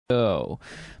Oh,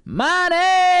 money!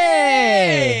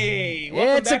 Hey!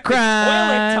 It's a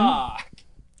crime. Toilet talk.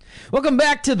 Welcome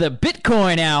back to the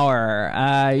Bitcoin Hour.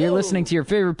 You're listening to your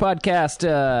favorite podcast.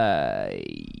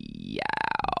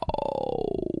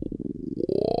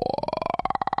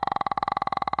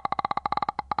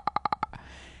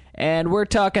 And we're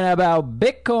talking about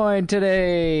Bitcoin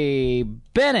today.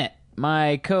 Bennett,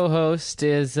 my co-host,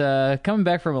 is coming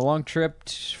back from a long trip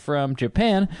from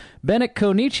Japan. Bennett,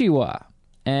 konnichiwa.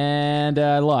 And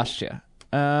I lost you.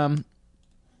 Bennett!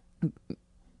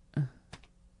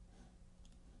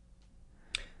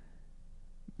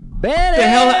 The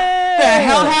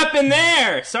hell happened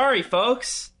there? Sorry,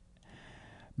 folks.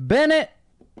 Bennett,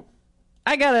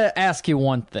 I gotta ask you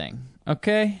one thing,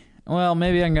 okay? Well,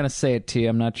 maybe I'm gonna say it to you.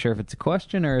 I'm not sure if it's a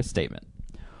question or a statement.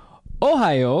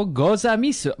 Ohayo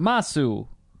gozaimasu.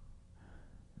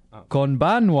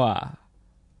 Konbanwa.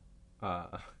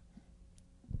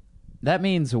 That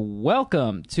means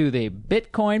welcome to the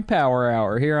Bitcoin Power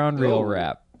Hour here on Real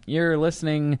Rap. You're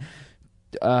listening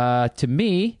to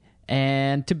me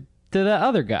and to the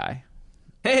other guy.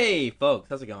 Hey, folks,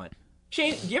 how's it going?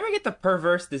 Shane, do you ever get the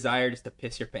perverse desire just to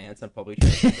piss your pants on public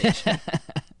transportation?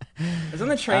 I was on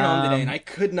the train home today, and I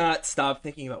could not stop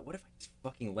thinking about, what if I just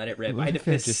fucking let it rip? I had to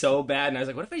piss so bad, and I was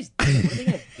like, what if I just do it? What are they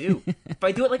going to do? If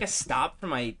I do it like a stop for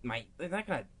my they're not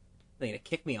going to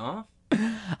kick me off?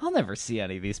 I'll never see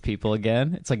any of these people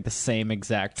again. It's like the same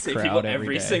exact crowd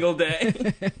every day. Single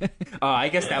day. I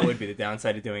guess that would be the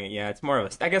downside of doing it. Yeah, it's more of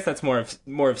a. I guess that's more of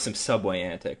some subway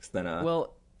antics than a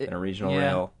regional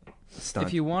rail stunt.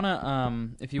 If you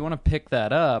wanna pick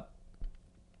that up,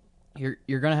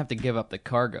 you're gonna have to give up the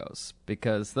cargos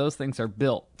because those things are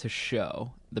built to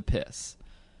show the piss.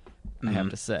 I have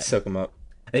to say, soak them up.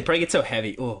 They probably get so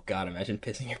heavy. Oh, God, imagine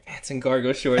pissing your pants in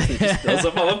cargo shorts and it just fills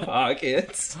up all the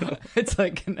pockets. It's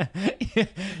like, you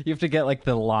have to get like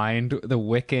the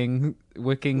wicking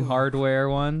hardware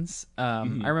ones. I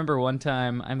remember one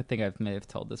time, I think I may have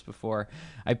told this before,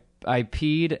 I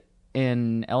peed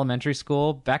in elementary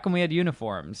school back when we had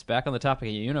uniforms. Back on the topic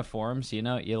of uniforms, you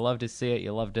know, you love to see it,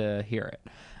 you love to hear it.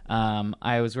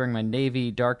 I was wearing my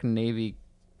dark navy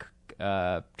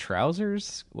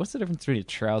trousers. What's the difference between a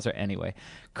trouser? Anyway,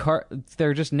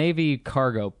 they're just navy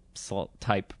cargo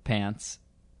type pants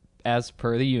as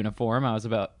per the uniform. I was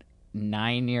about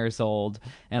 9 years old,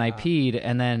 and I peed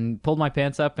and then pulled my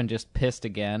pants up and just pissed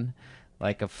again,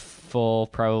 like a full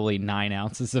probably 9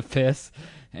 ounces of piss,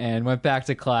 and went back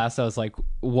to class. I was like,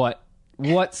 what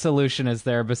solution is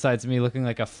there besides me looking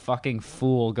like a fucking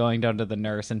fool going down to the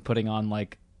nurse and putting on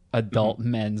like adult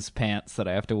men's pants that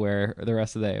I have to wear the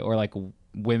rest of the day, or like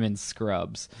women's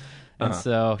scrubs. And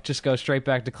so just go straight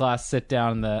back to class, sit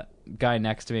down, and the guy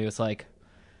next to me was like,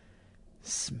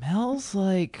 smells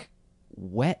like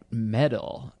wet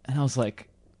metal. And I was like,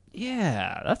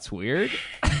 yeah, that's weird.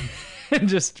 And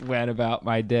just went about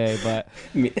my day. But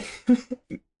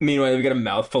meanwhile, we got a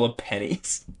mouthful of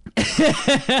pennies. Bennett,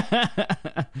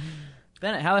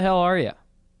 how the hell are you?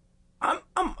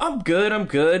 I'm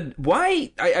good.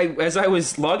 Why? I as I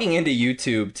was logging into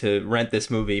YouTube to rent this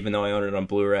movie, even though I own it on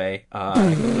Blu-ray,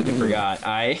 I completely forgot.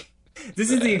 This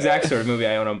is the exact sort of movie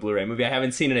I own on Blu-ray. Movie I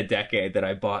haven't seen in a decade that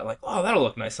I bought. Like, oh, that'll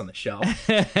look nice on the shelf.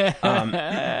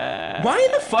 Why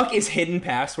the fuck is hidden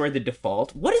password the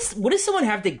default? What does someone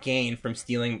have to gain from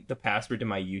stealing the password to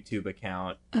my YouTube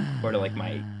account or to like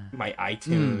my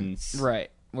iTunes? Right,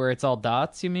 where it's all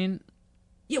dots. You mean?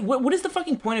 Yeah, what is the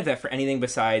fucking point of that for anything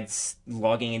besides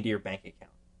logging into your bank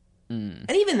account?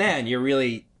 And even then, you're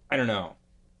really, I don't know.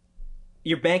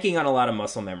 You're banking on a lot of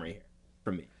muscle memory here,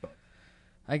 for me.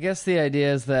 I guess the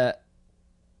idea is that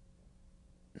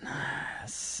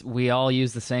we all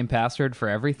use the same password for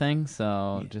everything,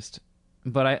 so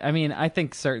But I mean, I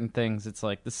think certain things, it's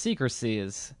like, the secrecy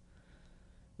is,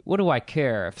 what do I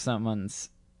care if someone's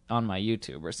on my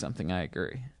YouTube or something? I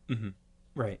agree. Mm-hmm.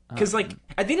 Right. Because, like,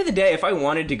 at the end of the day, if I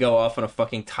wanted to go off on a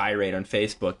fucking tirade on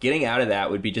Facebook, getting out of that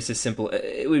would be just as simple.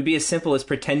 It would be as simple as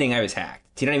pretending I was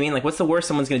hacked. Do you know what I mean? Like, what's the worst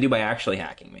someone's going to do by actually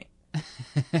hacking me?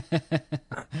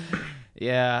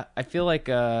 Yeah, I feel like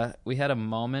we had a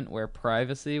moment where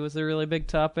privacy was a really big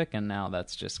topic, and now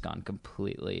that's just gone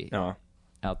completely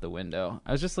out the window.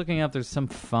 I was just looking up, there's some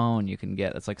phone you can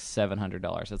get that's like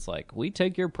 $700. It's like, we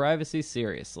take your privacy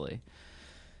seriously.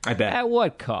 I bet. At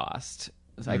what cost?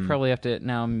 I probably have to,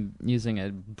 now I'm using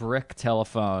a brick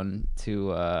telephone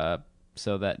to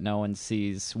so that no one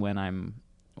sees when I'm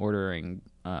ordering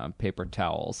paper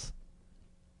towels.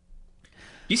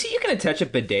 You see, you can attach a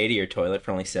bidet to your toilet for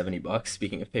only $70.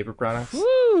 Speaking of paper products,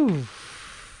 woo!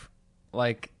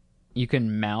 Like, you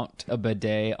can mount a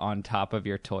bidet on top of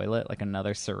your toilet, like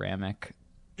another ceramic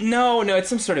No, it's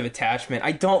some sort of attachment.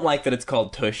 I don't like that it's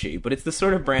called Tushy, but it's the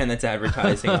sort of brand that's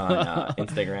advertising on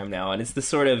Instagram now, and it's the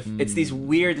sort of it's these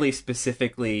weirdly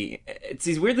specific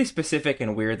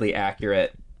and weirdly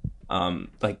accurate,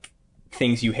 like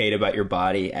things you hate about your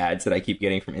body ads that I keep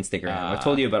getting from Instagram. I've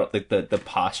told you about like the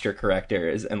posture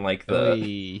correctors and like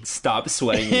the stop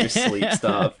sweating in your sleep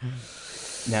stuff.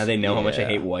 Now they know how much I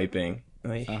hate wiping.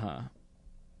 They're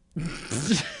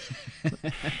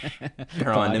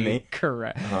on to me.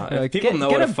 Correct. People know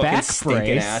what a fucking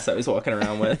stinking ass I was walking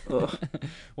around with.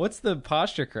 What's the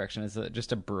posture correction? Is it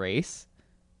just a brace?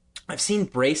 I've seen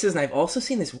braces, and I've also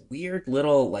seen this weird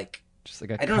little, like, just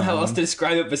like I don't know how else to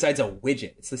describe it besides a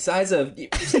widget. It's the size of...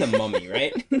 You've seen The Mummy,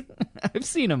 right? I've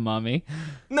seen a mummy.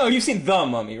 No, you've seen The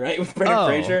Mummy, right? With Brendan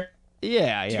Fraser?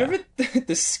 Yeah. Do you remember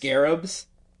the scarabs?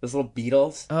 Those little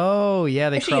beetles? Oh, yeah,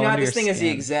 they Actually, crawl under this your thing is the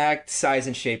skin. exact size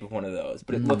and shape of one of those,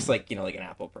 but it looks like, like an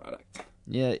Apple product.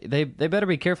 Yeah, they better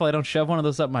be careful I don't shove one of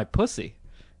those up my pussy.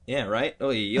 Yeah, right?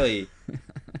 Oy, oy.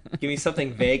 Give me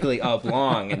something vaguely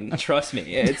oblong, and trust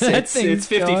me, it's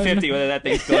 50-50 whether that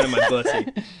thing's going in my pussy.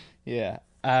 Yeah.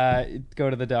 Go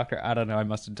to the doctor. I don't know. I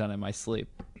must have done it in my sleep.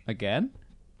 Again?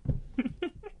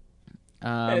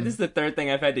 This is the third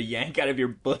thing I've had to yank out of your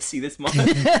pussy this month.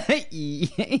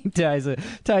 He ties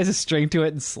a string to it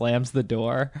and slams the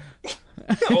door.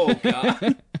 Oh,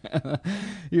 God.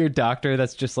 Your doctor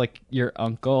that's just like your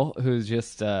uncle who's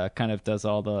just kind of does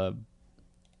all the,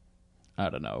 I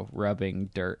don't know,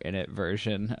 rubbing dirt in it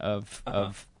version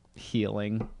of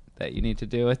healing that you need to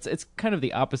do. It's kind of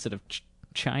the opposite of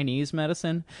Chinese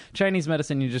medicine. Chinese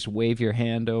medicine, you just wave your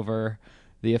hand over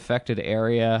the affected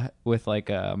area with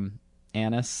like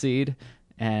anise seed,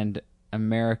 and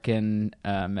American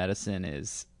medicine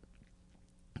is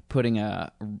putting a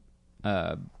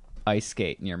ice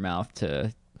skate in your mouth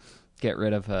to get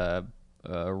rid of a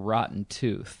rotten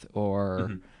tooth,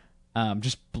 or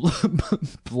just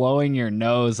blowing your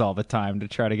nose all the time to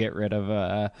try to get rid of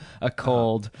a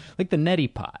cold, like the neti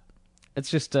pot. It's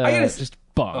just just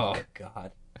bunk. Oh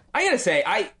God! I gotta say,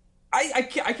 I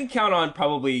can count on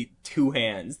probably two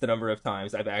hands the number of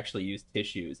times I've actually used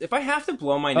tissues. If I have to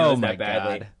blow my nose that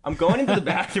badly, God. I'm going into the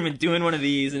bathroom and doing one of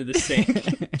these into the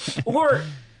sink. Or,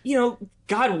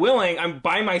 God willing, I'm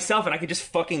by myself and I could just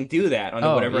fucking do that on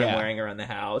whatever I'm wearing around the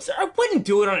house. I wouldn't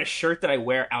do it on a shirt that I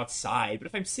wear outside, but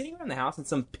if I'm sitting around the house in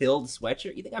some pilled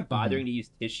sweatshirt, you think I'm bothering to use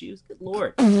tissues? Good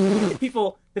Lord.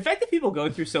 The fact that people go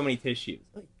through so many tissues.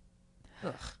 Like,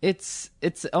 ugh. It's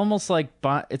almost like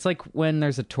it's like when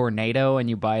there's a tornado and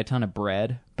you buy a ton of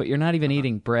bread, but you're not even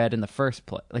eating bread in the first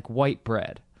place, like white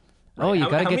bread. Right. Oh, you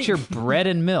gotta get your bread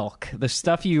and milk, the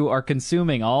stuff you are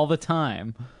consuming all the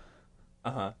time.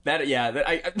 I mean,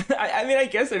 I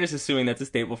guess they're just assuming that's a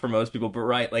staple for most people, but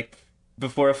right, like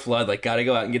before a flood, like gotta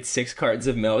go out and get 6 cartons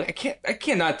of milk. I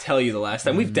cannot tell you the last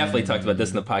time. We've definitely talked about this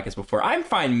in the podcast before. I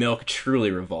find milk truly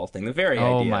revolting. The very idea.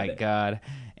 Oh my God,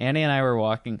 Annie and I were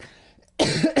walking.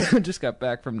 Just got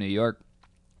back from New York.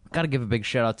 Got to give a big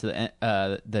shout out to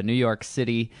the New York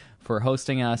City for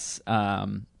hosting us.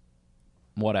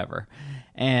 Whatever.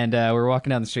 And we're walking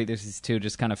down the street. There's these two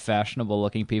just kind of fashionable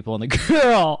looking people, and the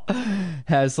girl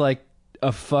has like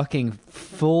a fucking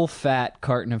full fat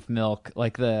carton of milk,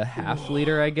 like the half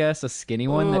liter, I guess, a skinny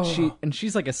one and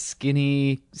she's like a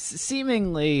skinny,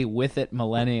 seemingly with it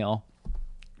millennial,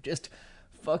 just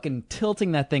fucking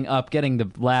tilting that thing up, getting the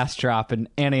last drop, and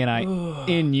Annie and I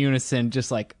in unison just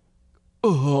like,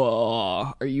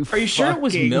 oh, are you sure it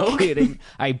was milk? Kidding?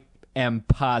 I am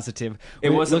positive. It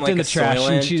wasn't like a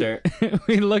Soylent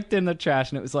we looked in the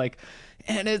trash and it was like,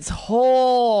 and it's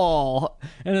whole.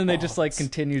 And then they just like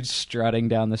continued strutting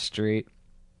down the street.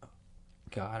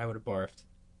 God, I would have barfed.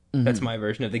 Mm-hmm. That's my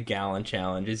version of the gallon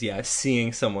challenge, is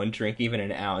seeing someone drink even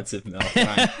an ounce of milk.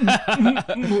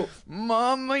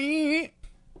 Mommy.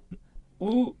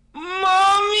 Ooh,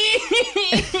 Mommy!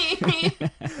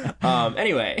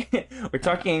 Anyway, we're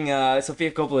talking Sofia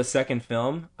Coppola's second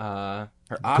film. Her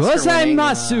Oscar-winning...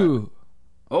 Gozaimasu!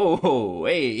 Oh,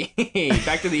 hey.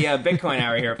 Back to the Bitcoin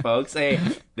hour here, folks. Hey,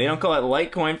 they don't call it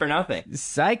Litecoin for nothing.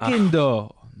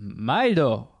 Saikindo,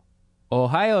 Maido,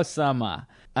 Ohio-sama,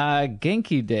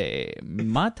 Genki de,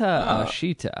 Mata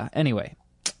Ashita. Anyway.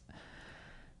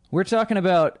 We're talking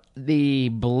about the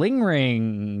Bling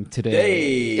Ring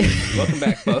today. Hey, welcome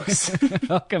back, folks.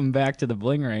 Welcome back to the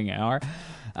Bling Ring Hour.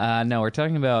 No, we're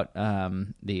talking about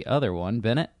the other one,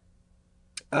 Bennett.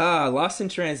 Lost in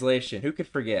Translation. Who could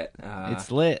forget? It's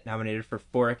lit. Nominated for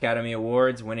 4 Academy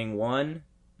Awards, winning 1.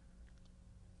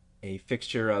 A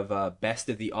fixture of Best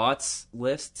of the Aughts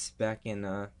lists back in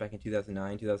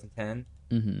 2009, 2010.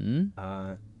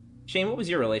 Mm-hmm. Shane, what was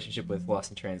your relationship with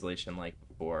Lost in Translation like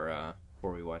before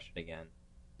before we watched it again?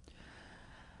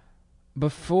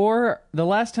 Before the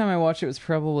last time I watched it was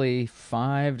probably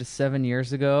 5 to 7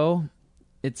 years ago.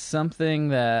 It's something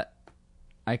that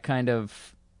I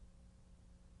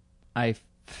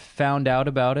found out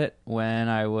about it when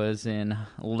I was in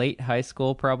late high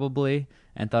school, probably,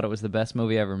 and thought it was the best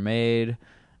movie ever made.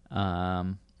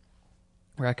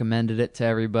 Recommended it to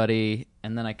everybody,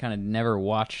 and then I kind of never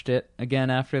watched it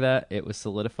again after that. It was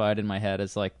solidified in my head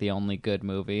as like the only good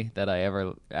movie that I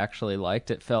ever actually liked.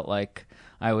 It felt like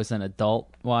I was an adult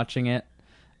watching it,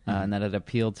 and that it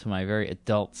appealed to my very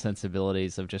adult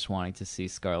sensibilities of just wanting to see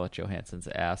Scarlett Johansson's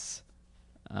ass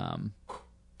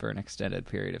for an extended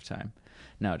period of time.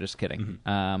 No, just kidding.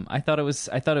 I thought it was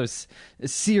a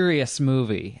serious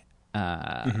movie.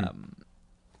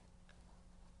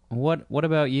 What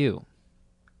about you?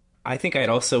 I think I'd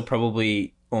also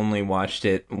probably only watched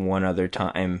it one other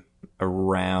time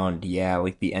around,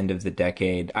 like the end of the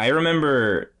decade. I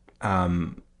remember,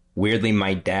 weirdly,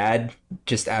 my dad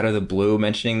just out of the blue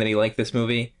mentioning that he liked this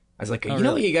movie. I was like, you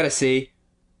know what you gotta see?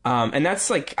 And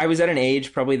that's like, I was at an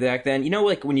age probably back then,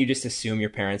 like when you just assume your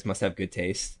parents must have good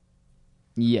taste.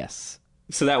 Yes.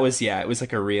 So that was, it was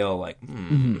like a real, like,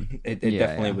 it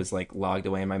definitely was like logged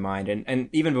away in my mind. And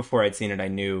even before I'd seen it, I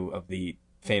knew of the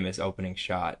famous opening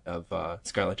shot of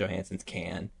Scarlett Johansson's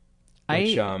can.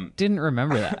 Which, I didn't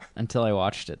remember that until I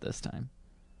watched it this time.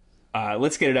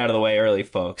 Let's get it out of the way early,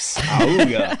 folks.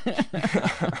 Auga.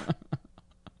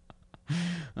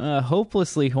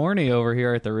 Hopelessly horny over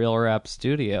here at the Real Rap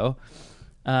Studio.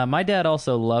 My dad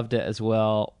also loved it as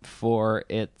well for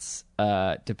its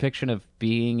depiction of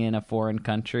being in a foreign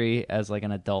country as like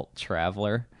an adult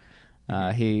traveler.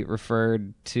 He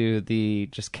referred to the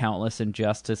just countless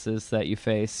injustices that you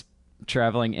face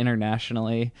traveling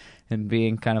internationally and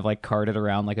being kind of like carted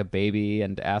around like a baby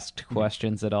and asked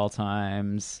questions at all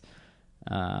times.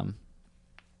 And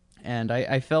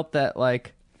I felt that,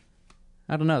 like,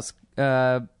 I don't know,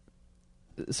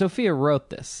 Sophia wrote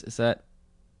this.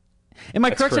 Am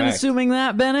I correct in assuming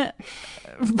that, Bennett?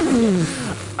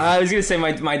 I was gonna say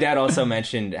my dad also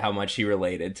mentioned how much he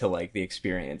related to like the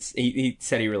experience. He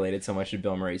said he related so much to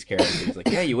Bill Murray's character. He was like,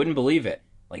 yeah, you wouldn't believe it.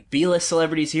 Like B-list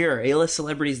celebrities here, A-list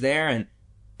celebrities there, and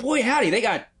boy howdy, they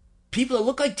got people that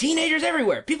look like teenagers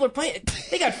everywhere. People are playing.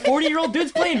 They got 40-year-old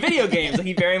dudes playing video games. Like,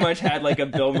 he very much had like a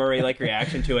Bill Murray like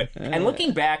reaction to it. And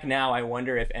looking back now, I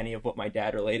wonder if any of what my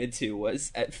dad related to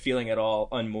was at feeling at all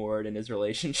unmoored in his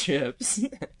relationships.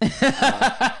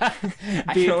 I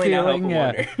can only now help but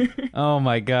wonder. Oh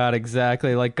my god,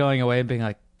 exactly. Like going away and being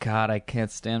like, God, I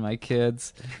can't stand my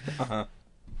kids.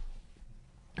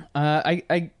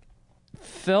 I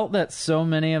felt that so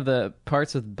many of the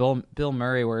parts with Bill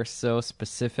Murray were so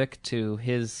specific to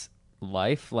his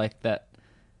life, like that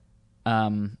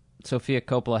Sofia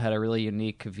Coppola had a really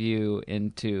unique view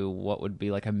into what would be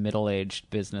like a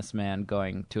middle-aged businessman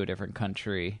going to a different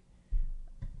country.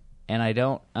 And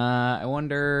I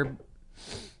wonder,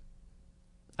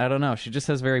 I don't know, she just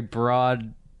has very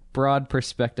broad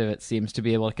perspective, it seems, to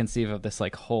be able to conceive of this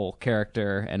like whole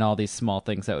character and all these small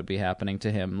things that would be happening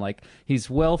to him. Like, he's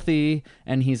wealthy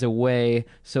and he's away,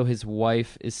 so his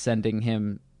wife is sending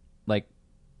him like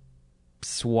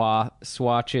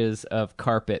swatches of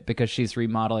carpet because she's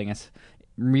remodeling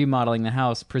the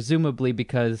house, presumably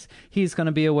because he's going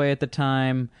to be away at the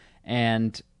time,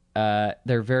 and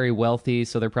they're very wealthy,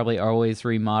 so they're probably always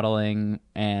remodeling,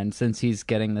 and since he's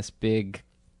getting this big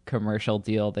commercial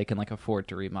deal, they can like afford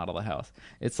to remodel the house.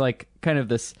 It's like kind of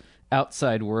this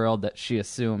outside world that she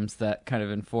assumes that kind of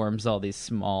informs all these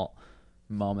small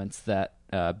moments that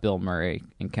Bill Murray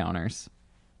encounters.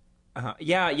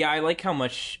 Yeah, I like how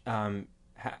much kind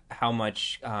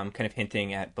of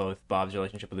hinting at both Bob's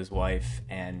relationship with his wife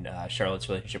and Charlotte's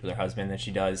relationship with her husband that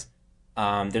she does.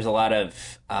 There's a lot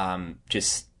of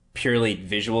just purely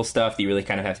visual stuff that you really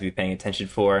kind of have to be paying attention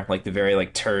for, like the very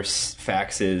like terse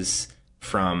faxes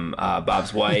from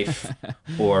Bob's wife,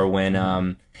 or when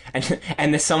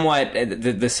and the somewhat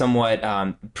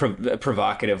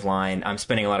provocative line, "I'm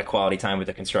spending a lot of quality time with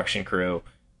the construction crew,"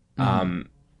 and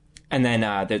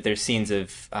then there's scenes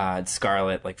of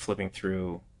Scarlett like flipping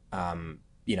through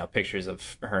pictures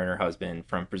of her and her husband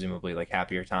from presumably like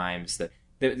happier times.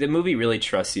 The movie really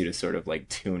trusts you to sort of like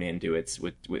tune into its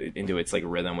like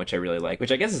rhythm, which I really like.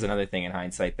 Which I guess is another thing in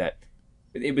hindsight that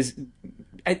it was,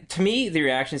 to me, the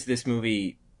reactions to this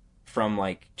movie from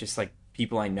like just like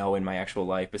people I know in my actual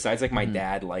life, besides like my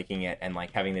dad liking it and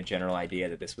like having the general idea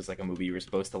that this was like a movie you were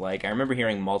supposed to like. I remember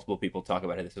hearing multiple people talk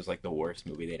about it. This was like the worst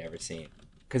movie they'd ever seen,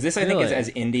 because this I think is as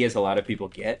indie as a lot of people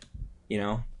get. you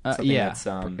know, something yeah, that's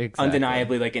exactly.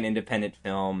 undeniably like an independent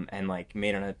film and like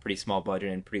made on a pretty small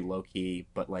budget and pretty low key,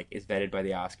 but like is vetted by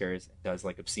the Oscars, does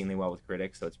like obscenely well with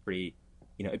critics, so it's pretty,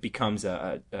 you know, it becomes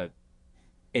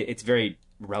it's very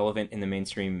relevant in the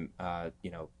mainstream,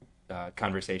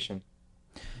 conversation.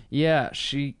 Yeah,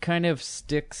 she kind of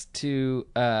sticks to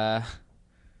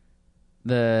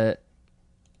the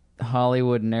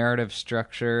Hollywood narrative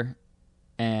structure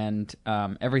and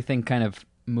everything kind of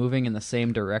moving in the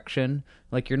same direction.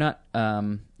 Like you're not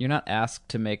asked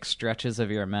to make stretches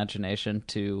of your imagination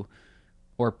to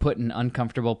or put in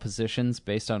uncomfortable positions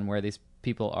based on where these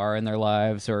people are in their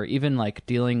lives, or even like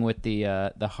dealing with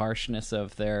the harshness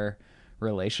of their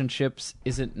relationships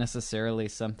isn't necessarily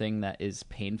something that is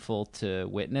painful to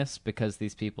witness because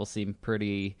these people seem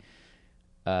pretty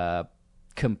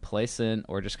complacent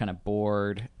or just kind of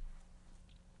bored.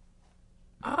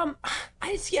 I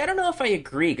don't know if I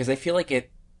agree because I feel like and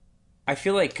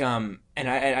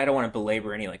I don't want to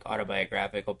belabor any like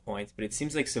autobiographical points, but it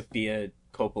seems like Sofia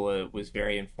Coppola was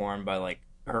very informed by like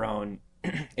her own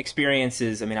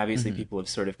experiences. I mean, obviously people have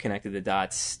sort of connected the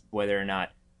dots, whether or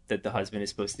not that the husband is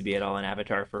supposed to be at all an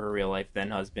avatar for her real life then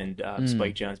husband,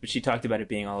 Spike Jonze, but she talked about it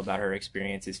being all about her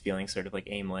experiences feeling sort of like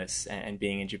aimless and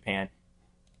being in Japan,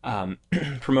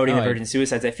 promoting the virgin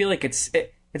suicides. I feel like it's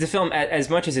a film, as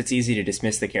much as it's easy to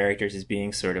dismiss the characters as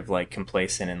being sort of like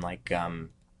complacent and like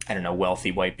I don't know,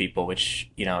 wealthy white people, which,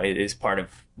 you know, it is part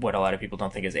of what a lot of people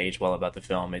don't think has aged well about the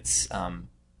film. It's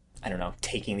I don't know,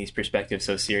 taking these perspectives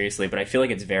so seriously, but I feel like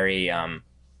it's very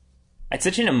it's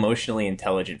such an emotionally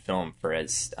intelligent film for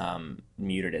as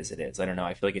muted as it is. I don't know.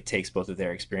 I feel like it takes both of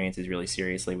their experiences really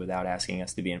seriously without asking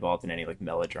us to be involved in any like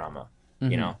melodrama,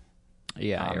 you know?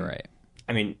 Yeah, you're right.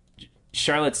 I mean,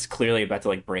 Charlotte's clearly about to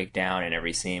like break down in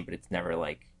every scene, but it's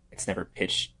never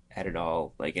pitched at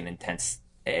all like an intense.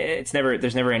 There's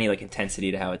never any like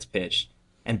intensity to how it's pitched.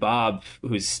 And Bob,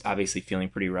 who's obviously feeling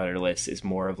pretty rudderless, is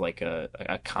more of like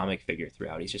a comic figure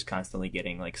throughout. He's just constantly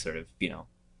getting like sort of, you know,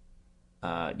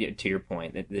 to your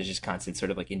point, that there's just constant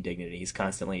sort of like indignity. He's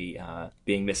constantly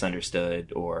being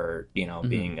misunderstood or, you know,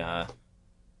 being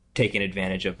taken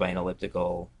advantage of by an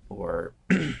elliptical or.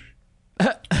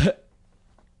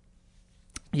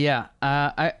 Yeah,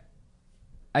 I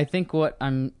think what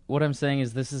I'm saying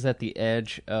is this is at the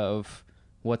edge of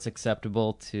what's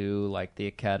acceptable to like the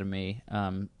Academy,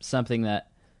 something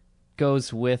that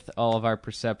goes with all of our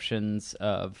perceptions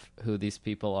of who these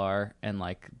people are, and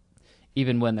like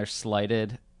even when they're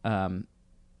slighted,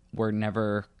 we're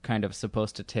never kind of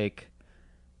supposed to take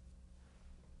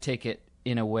it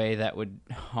in a way that would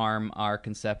harm our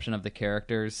conception of the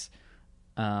characters.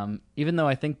 Even though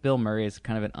I think Bill Murray is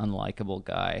kind of an unlikable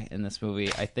guy in this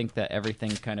movie, I think that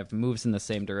everything kind of moves in the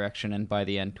same direction, and by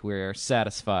the end we're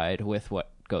satisfied with what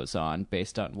goes on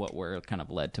based on what we're kind of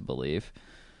led to believe.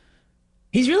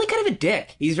 He's really kind of a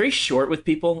dick. He's very short with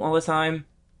people all the time.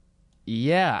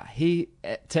 Yeah, he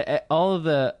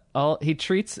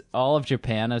treats all of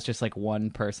Japan as just like one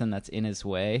person that's in his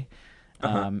way.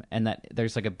 And that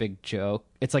there's like a big joke.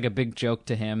 It's like a big joke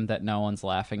to him that no one's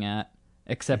laughing at.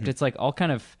 Except it's like all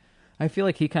kind of, I feel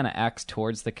like he kind of acts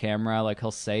towards the camera, like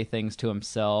he'll say things to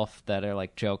himself that are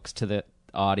like jokes to the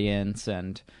audience,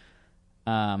 and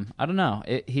I don't know.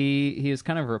 He is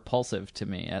kind of repulsive to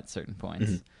me at certain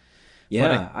points.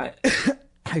 Yeah,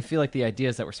 I feel like the idea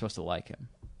is that we're supposed to like him.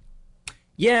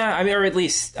 Yeah, I mean, or at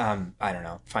least I don't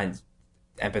know,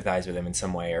 empathize with him in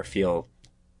some way, or feel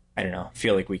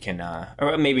like we can,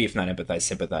 or maybe if not empathize,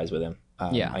 sympathize with him.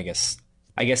 Yeah, I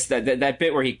guess that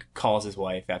bit where he calls his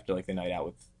wife after like the night out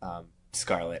with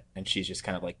Scarlett, and she's just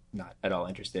kind of like not at all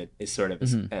interested, is sort of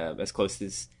as close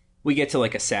as we get to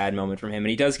like a sad moment from him. And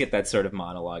he does get that sort of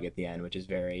monologue at the end, which is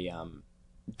very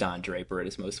Don Draper at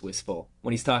his most wistful,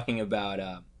 when he's talking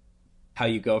about how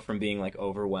you go from being like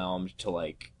overwhelmed to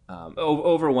like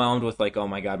overwhelmed with like, oh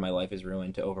my god, my life is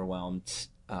ruined, to overwhelmed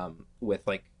with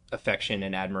like affection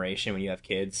and admiration when you have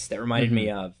kids. That reminded me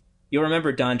of, you'll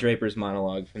remember Don Draper's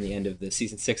monologue from the end of the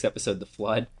season 6 episode The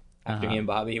Flood, after he and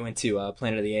Bobby went to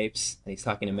Planet of the Apes, and he's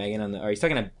talking to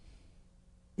Megan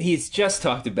he's just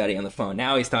talked to Betty on the phone.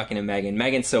 Now he's talking to Megan.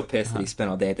 Megan's so pissed that he spent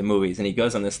all day at the movies, and he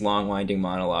goes on this long winding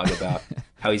monologue about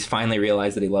how he's finally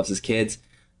realized that he loves his kids.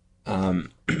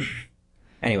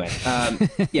 Anyway,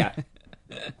 yeah.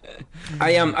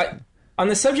 I on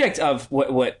the subject of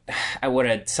what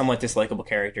a somewhat dislikable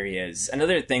character he is,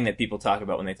 another thing that people talk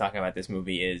about when they talk about this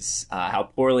movie is how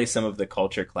poorly some of the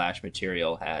culture clash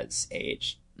material has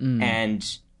aged. And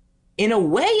in a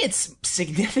way, it's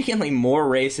significantly more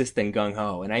racist than Gung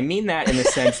Ho. And I mean that in the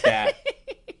sense that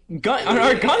On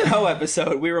our Gung Ho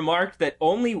episode, we remarked that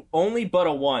only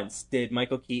but once did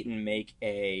Michael Keaton make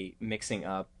a mixing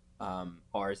up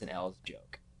R's and L's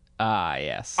joke. Ah,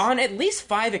 yes. On at least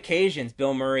 5 occasions,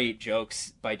 Bill Murray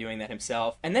jokes by doing that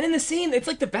himself. And then in the scene, it's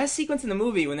like the best sequence in the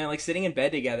movie when they're like sitting in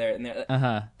bed together and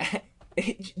they're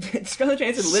Scarlett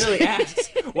Johansson literally asks,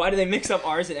 "Why do they mix up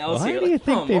R's and L's here?" Why do you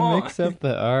think they mix up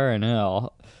the R and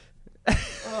L?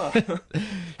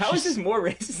 How is this more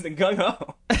racist than Gung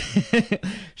Ho?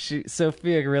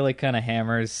 Sophia really kind of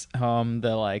hammers home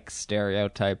the like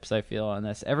stereotypes I feel on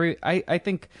this. I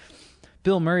think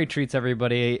Bill Murray treats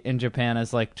everybody in Japan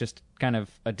as like just kind of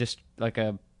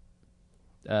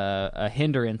a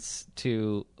hindrance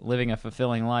to living a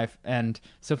fulfilling life, and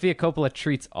Sofia Coppola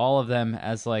treats all of them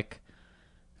as like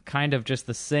kind of just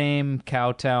the same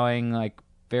kowtowing, like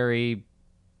very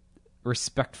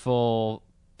respectful,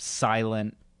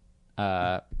 silent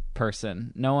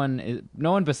person. No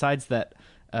one besides that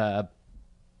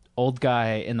old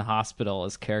guy in the hospital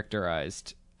is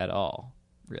characterized at all,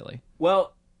 really.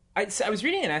 Well, I was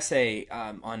reading an essay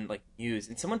on like News,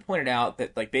 and someone pointed out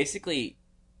that like basically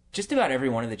just about every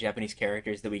one of the Japanese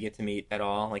characters that we get to meet at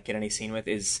all, like get any scene with,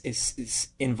 is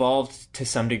involved to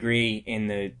some degree in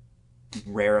the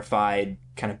rarefied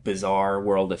kind of bizarre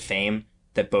world of fame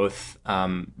that both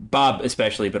Bob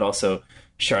especially, but also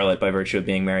Charlotte, by virtue of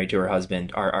being married to her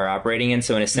husband, are operating in.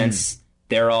 So in a sense,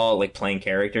 they're all like playing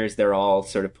characters. They're all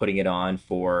sort of putting it on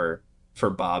for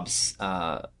Bob's,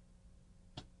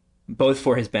 both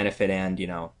for his benefit and, you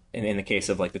know, in the case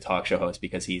of like the talk show host,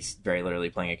 because he's very literally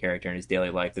playing a character in his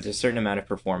daily life. There's a certain amount of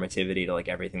performativity to like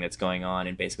everything that's going on,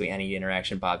 and basically any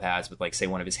interaction Bob has with like say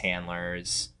one of his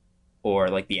handlers, or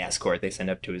like the escort they send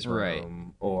up to his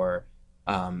room, or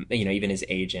you know, even his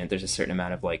agent. There's a certain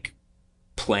amount of like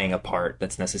playing a part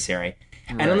that's necessary.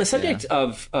 And on the subject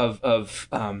of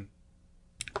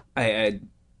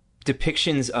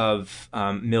depictions of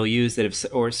milieus that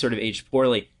have or sort of aged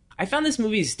poorly, I found this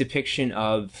movie's depiction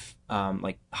of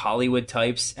like Hollywood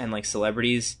types and like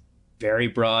celebrities very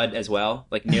broad as well,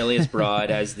 like nearly as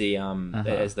broad as the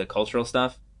as the cultural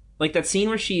stuff. Like that scene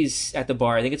where she's at the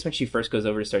bar, I think it's when she first goes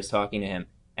over to starts talking to him,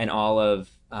 and all of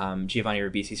Giovanni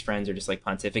Ribisi's friends are just like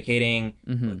pontificating.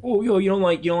 Like, oh, yo, you don't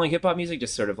like hip hop music,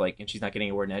 just sort of like, and she's not getting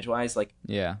a word in edgewise. Like,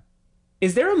 yeah.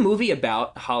 Is there a movie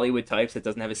about Hollywood types that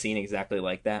doesn't have a scene exactly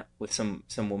like that, with some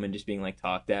woman just being like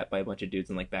talked at by a bunch of dudes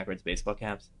in like backwards baseball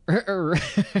caps?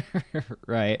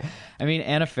 Right. I mean,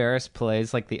 Anna Faris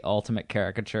plays like the ultimate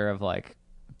caricature of like,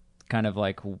 kind of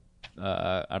like,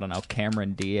 I don't know,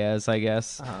 Cameron Diaz, I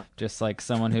guess. Just like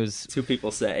someone who's two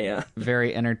people say, yeah,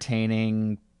 very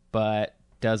entertaining, but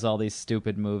does all these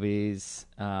stupid movies,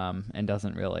 and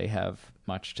doesn't really have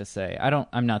much to say.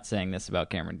 I'm not saying this about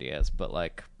Cameron Diaz, but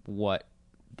like what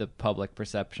the public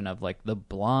perception of like the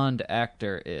blonde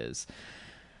actor is.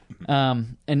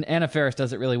 And Anna Faris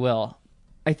does it really well.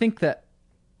 I think that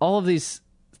all of these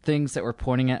things that we're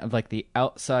pointing at of like the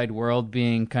outside world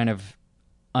being kind of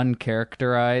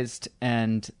uncharacterized,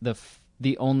 and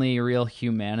the only real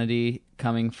humanity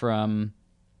coming from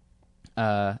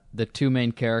the two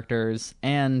main characters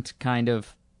and kind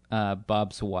of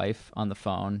Bob's wife on the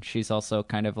phone. She's also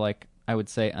kind of like, I would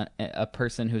say, a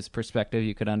person whose perspective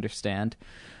you could understand.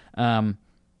 I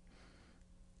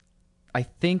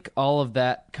think all of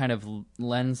that kind of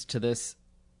lends to this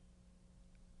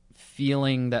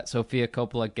feeling that Sofia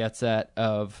Coppola gets at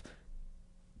of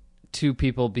two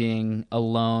people being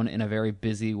alone in a very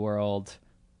busy world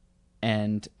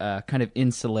and kind of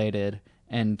insulated,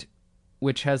 and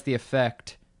which has the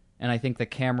effect, and I think the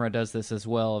camera does this as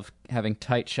well, of having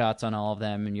tight shots on all of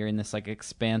them, and you're in this like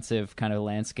expansive kind of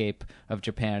landscape of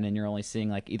Japan, and you're only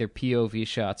seeing like either POV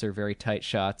shots or very tight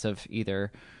shots of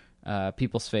either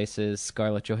people's faces,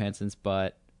 Scarlett Johansson's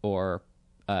butt, or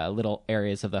little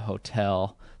areas of the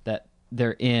hotel that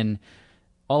they're in.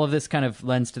 All of this kind of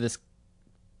lends to this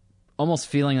almost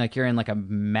feeling like you're in like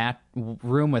a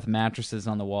room with mattresses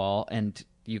on the wall, and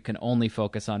you can only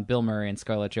focus on Bill Murray and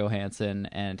Scarlett Johansson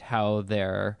and how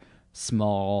their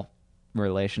small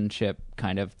relationship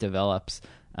kind of develops.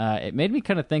 It made me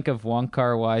kind of think of Wong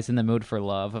Kar-wai's In the Mood for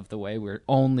Love, of the way we're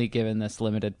only given this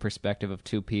limited perspective of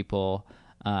two people,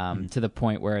 to the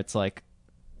point where it's like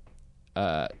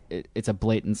it's a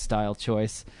blatant style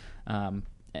choice.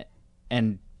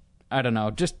 And I don't know,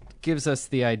 just gives us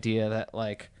the idea that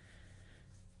like,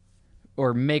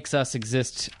 or makes us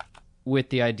exist with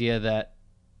the idea that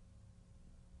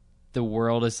the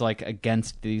world is like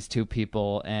against these two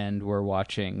people, and we're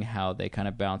watching how they kind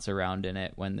of bounce around in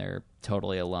it when they're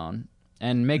totally alone,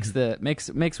 and makes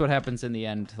what happens in the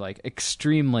end like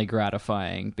extremely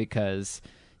gratifying, because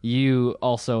you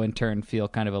also in turn feel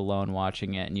kind of alone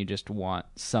watching it, and you just want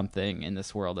something in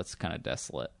this world that's kind of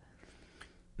desolate.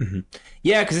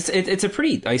 Yeah, because it's a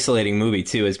pretty isolating movie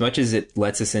too. As much as it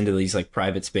lets us into these like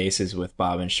private spaces with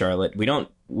Bob and Charlotte,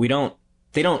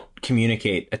 they don't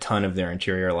communicate a ton of their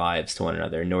interior lives to one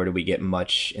another, nor do we get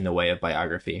much in the way of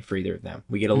biography for either of them.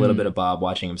 We get a little bit of Bob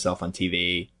watching himself on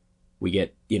TV. We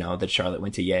get, that Charlotte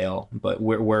went to Yale, but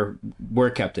we're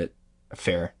kept at a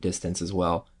fair distance as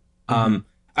well. And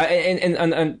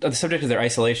on the subject of their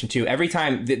isolation too, every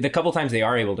time, the couple times they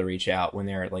are able to reach out when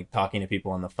they're like talking to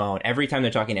people on the phone, every time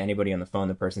they're talking to anybody on the phone,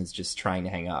 the person's just trying to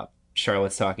hang up.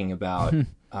 Charlotte's talking about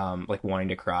like wanting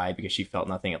to cry because she felt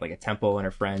nothing at like a temple, and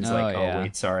her friends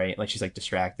wait, sorry, like she's like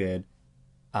distracted.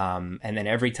 And then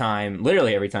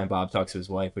literally every time Bob talks to his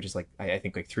wife, which is like I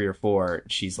think like 3 or 4,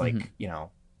 she's like,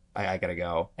 I gotta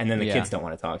go, and then the kids don't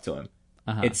want to talk to him.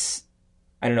 It's,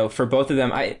 I don't know, for both of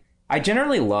them, I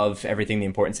generally love everything the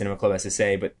Important Cinema Club has to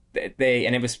say, but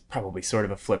and it was probably sort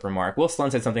of a flip remark. Will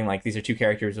Sloan said something like, these are 2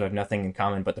 characters who have nothing in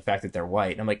common but the fact that they're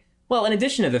white. And I'm like, well, in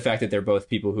addition to the fact that they're both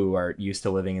people who are used to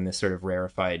living in this sort of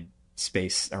rarefied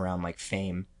space around like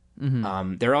fame,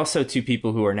 they're also 2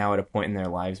 people who are now at a point in their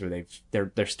lives where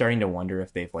they're starting to wonder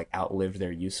if they've like outlived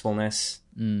their usefulness,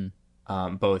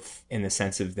 both in the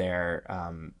sense of their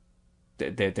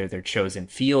chosen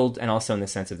field and also in the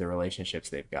sense of the relationships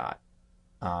they've got.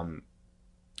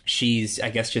 She's,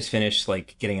 I guess, just finished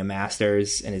like getting a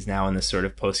master's and is now in this sort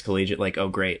of post-collegiate, like, oh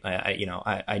great,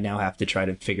 I now have to try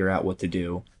to figure out what to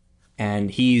do.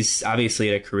 And he's obviously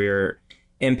at a career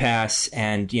impasse,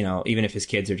 and even if his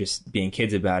kids are just being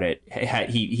kids about it,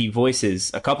 he voices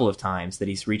a couple of times that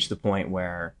he's reached the point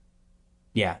where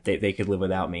they could live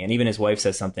without me. And even his wife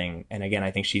says something, and again, I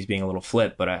think she's being a little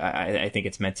flip, but I think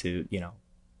it's meant to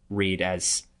read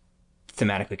as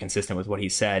thematically consistent with what he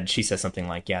said. She says something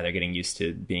like, they're getting used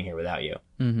to being here without you.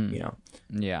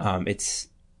 It's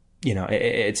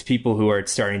people who are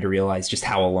starting to realize just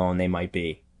how alone they might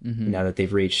be now that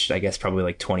they've reached, I guess, probably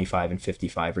like 25 and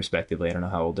 55 respectively. I don't know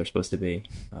how old they're supposed to be.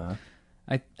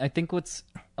 I think what's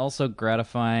also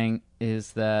gratifying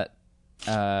is that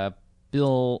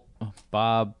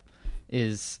Bob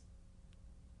is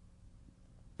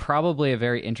probably a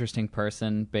very interesting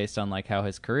person based on like how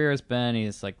his career has been.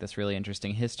 He's like this really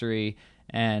interesting history,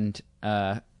 and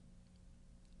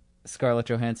Scarlett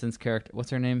Johansson's character,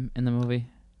 what's her name in the movie?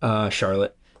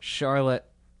 Charlotte.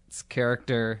 Charlotte's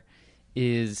character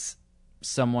is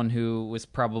someone who was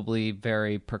probably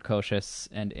very precocious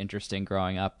and interesting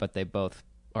growing up, but they both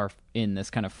are in this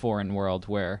kind of foreign world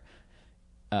where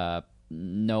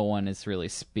no one is really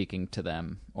speaking to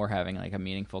them or having like a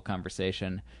meaningful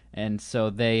conversation. And so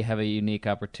they have a unique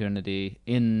opportunity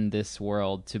in this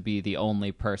world to be the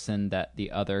only person that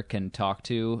the other can talk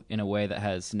to in a way that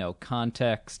has no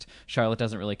context. Charlotte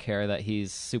doesn't really care that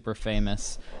he's super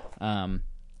famous.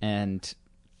 And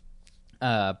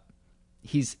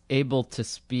he's able to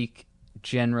speak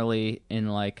generally in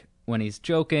like, when he's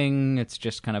joking, it's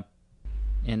just kind of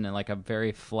in like a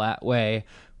very flat way.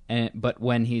 But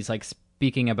when he's like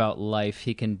speaking about life,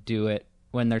 he can do it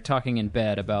when they're talking in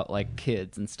bed about like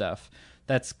kids and stuff.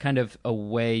 That's kind of a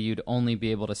way you'd only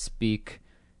be able to speak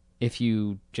if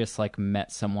you just like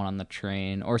met someone on the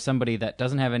train or somebody that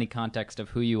doesn't have any context of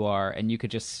who you are, and you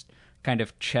could just kind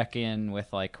of check in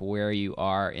with like where you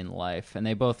are in life. And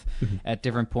they both at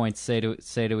different points say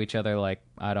to each other like,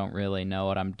 I don't really know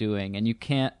what I'm doing. And you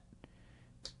can't,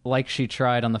 like she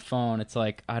tried on the phone, it's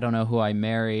like, I don't know who I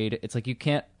married. It's like you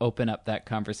can't open up that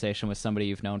conversation with somebody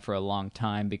you've known for a long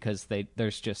time because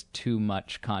there's just too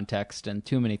much context and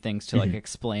too many things to like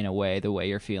explain away the way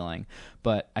you're feeling.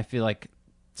 But I feel like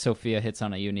Sophia hits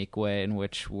on a unique way in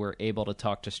which we're able to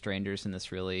talk to strangers in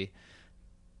this really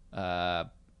kind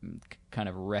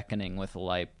of reckoning with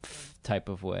life type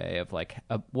of way of like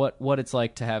what it's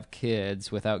like to have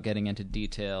kids without getting into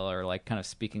detail, or like kind of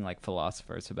speaking like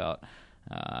philosophers about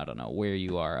I don't know where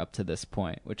you are up to this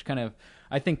point, which kind of,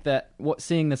 I think that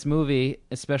seeing this movie,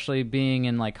 especially being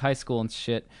in like high school and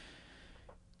shit,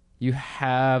 you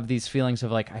have these feelings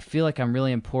of like, I feel like I'm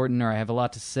really important, or I have a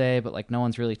lot to say, but like no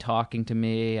one's really talking to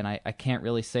me, and I can't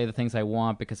really say the things I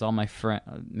want because all my friends,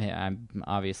 I'm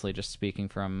obviously just speaking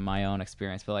from my own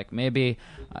experience, but like maybe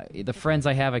the friends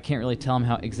I have, I can't really tell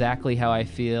them exactly how I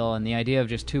feel. And the idea of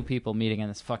just 2 people meeting in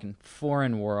this fucking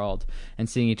foreign world and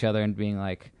seeing each other and being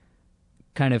like,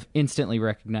 kind of instantly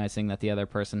recognizing that the other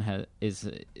person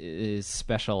is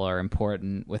special or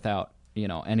important without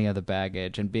any of the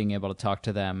baggage, and being able to talk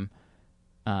to them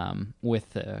with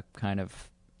the kind of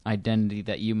identity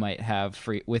that you might have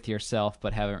with yourself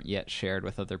but haven't yet shared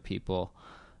with other people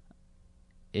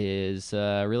is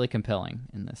really compelling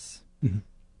in this.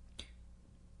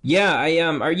 Yeah, I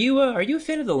are you a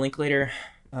fan of the Linklater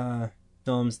uh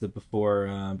films, the Before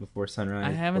I Sunrise,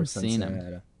 Before haven't seen them.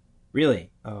 Sunset? Really?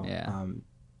 Oh, Yeah, kind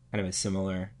of a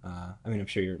similar. I mean, I'm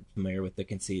sure you're familiar with the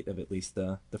conceit of at least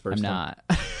the I'm first one. not.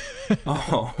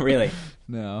 Oh, really?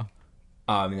 No.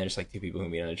 I mean, there's like two people who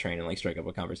meet on a train and like strike up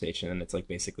a conversation, and it's like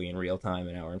basically in real time,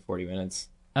 an hour and 40 minutes.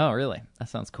 Oh, really? That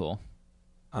sounds cool.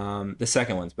 The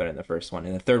second one's better than the first one,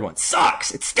 and the third one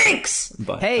sucks. It stinks.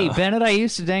 But Hey, Bennett, I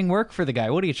used to dang work for the guy.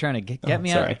 What are you trying to get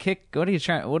me out sorry. of kick? What are you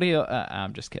trying? What are you?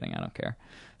 I'm just kidding. I don't care.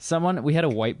 We had a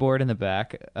whiteboard in the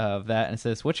back of that, and it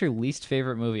says, "What's your least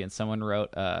favorite movie?" And someone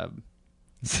wrote,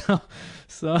 so,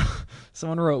 so,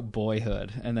 someone wrote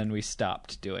Boyhood, and then we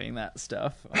stopped doing that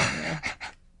stuff.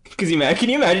 Because can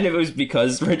you imagine if it was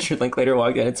because Richard Linklater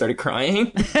walked in and started crying?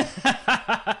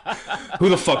 Who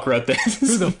the fuck wrote this?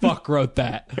 Who the fuck wrote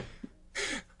that?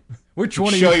 Which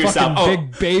one of Show you yourself.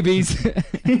 fucking big babies?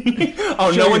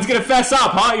 Oh, no one's gonna fess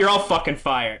up, huh? You're all fucking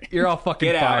fired. You're all fucking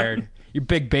Get out. fired. You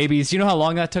big babies. You know how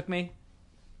long that took me?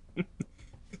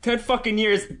 10 fucking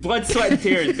years, blood, sweat, and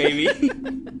tears, baby.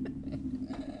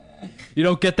 You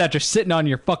don't get that just sitting on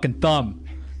your fucking thumb.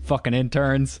 Fucking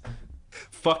interns.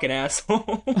 Fucking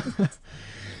asshole.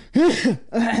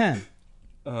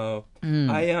 Oh,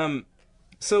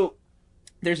 so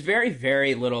there's very,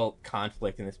 very little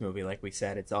conflict in this movie. Like we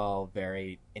said, it's all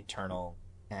very internal,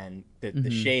 and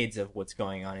the shades of what's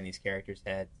going on in these characters'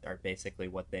 heads are basically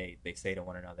what they say to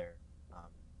one another.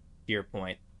 To your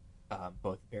point,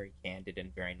 both very candid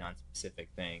and very non-specific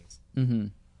things.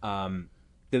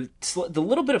 The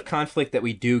little bit of conflict that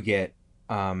we do get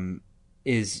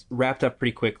is wrapped up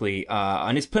pretty quickly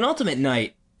on his penultimate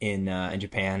night in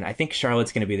Japan. I think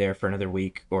Charlotte's going to be there for another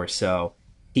week or so.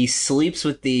 He sleeps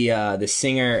with the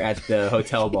singer at the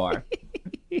hotel bar.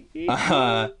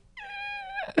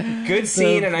 Good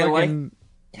scene, and I like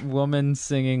woman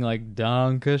singing like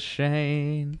Danke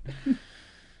Shane.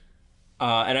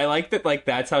 And I like that. Like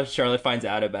that's how Charlotte finds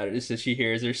out about it. Is that she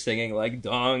hears her singing like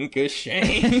Danke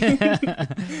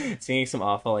Shane, singing some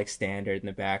awful like standard in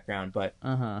the background, but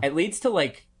it leads to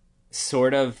like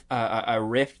sort of a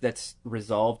rift that's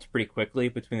resolved pretty quickly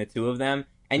between the two of them.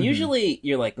 And usually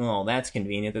you're like, oh, that's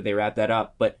convenient that they wrap that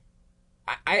up. But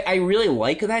I really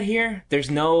like that here.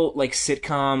 There's no like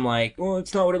sitcom like, oh,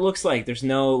 it's not what it looks like. There's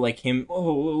no like him.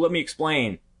 Oh, let me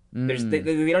explain. They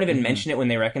don't even mention it when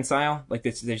they reconcile. Like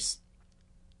there's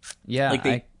yeah,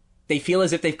 like they feel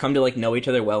as if they've come to like know each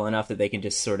other well enough that they can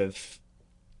just sort of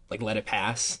like let it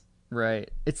pass.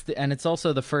 Right. It's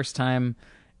also the first time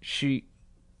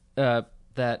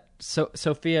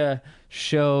Sophia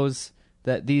shows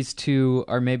that these two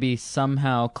are maybe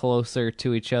somehow closer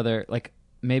to each other, like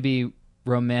maybe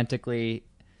romantically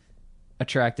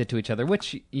attracted to each other,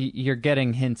 which you're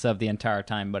getting hints of the entire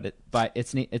time, but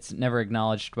it's never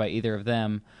acknowledged by either of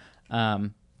them.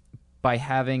 By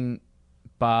having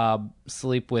Bob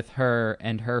sleep with her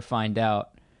and her find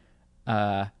out,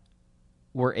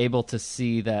 we're able to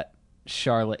see that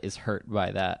Charlotte is hurt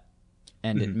by that,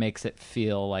 and it makes it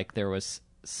feel like there was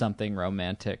something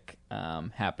romantic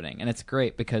happening. And it's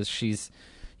great because she's,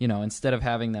 instead of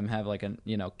having them have like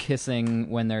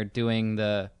kissing when they're doing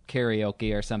the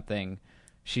karaoke or something,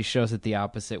 she shows it the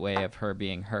opposite way of her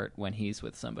being hurt when he's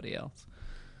with somebody else.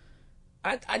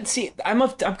 I'd see. I'm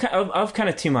of kind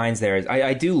of two minds there.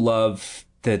 I do love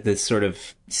the sort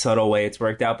of subtle way it's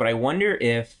worked out, but I wonder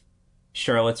if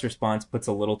Charlotte's response puts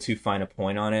a little too fine a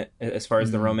point on it as far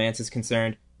as the romance is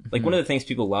concerned. Like one of the things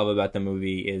people love about the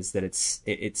movie is that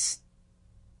it's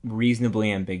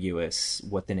reasonably ambiguous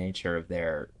what the nature of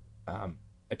their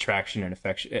attraction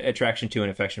to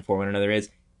and affection for one another is.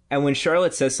 And when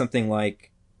Charlotte says something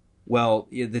like, "Well,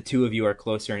 the two of you are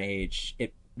closer in age,"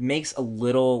 it makes a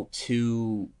little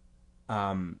too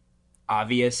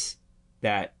obvious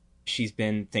that she's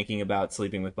been thinking about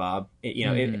sleeping with Bob.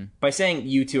 By saying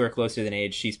you two are closer than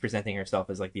age, she's presenting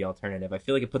herself as like the alternative. I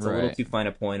feel like it puts a little too fine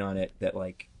a point on it that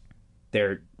like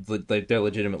they're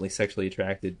legitimately sexually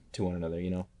attracted to one another.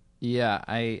 Yeah,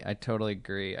 I totally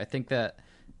agree. I think that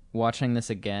watching this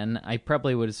again, I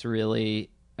probably was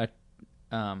really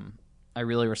I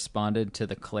really responded to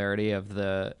the clarity of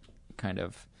the kind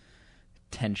of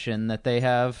tension that they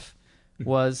have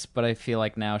but I feel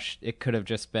like now it could have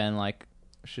just been like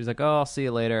she's like, oh, I'll see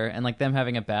you later, and like them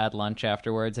having a bad lunch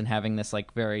afterwards and having this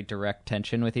like very direct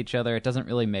tension with each other. It doesn't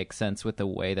really make sense with the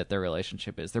way that their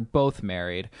relationship is. They're both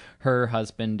married. Her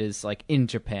husband is like in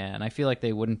Japan. I feel like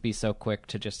they wouldn't be so quick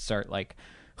to just start like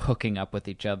hooking up with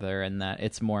each other, and that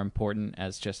it's more important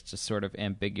as just a sort of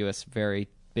ambiguous, very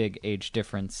big age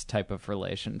difference type of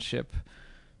relationship.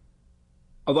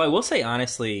 Although I will say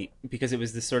honestly, because it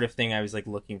was the sort of thing I was like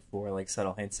looking for, like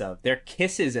subtle hints of, their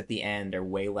kisses at the end are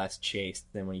way less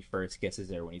chaste than when he first kisses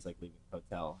her when he's like leaving the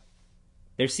hotel.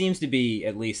 There seems to be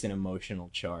at least an emotional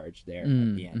charge there at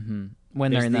the end. Mm-hmm.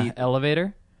 When they're in the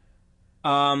elevator?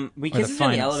 He kisses her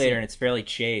in the elevator and it's fairly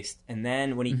chaste, and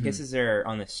then when he kisses her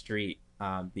on the street,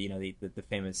 the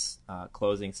famous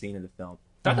closing scene of the film.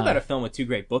 Talk about a film with two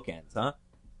great bookends, huh?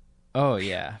 Oh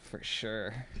yeah, for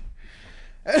sure.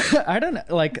 I don't know,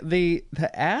 like the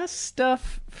ass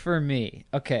stuff for me.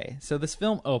 Okay, so this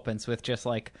film opens with just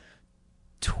like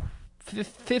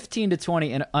 15 to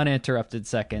 20 uninterrupted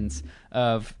seconds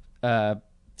of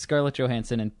Scarlett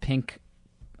Johansson in pink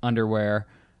underwear,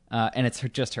 and it's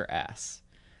just her ass.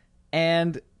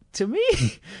 And to me,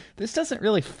 this doesn't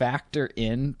really factor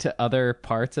into other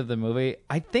parts of the movie.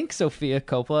 I think Sofia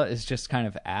Coppola is just kind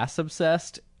of ass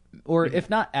obsessed, or if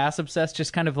not ass obsessed,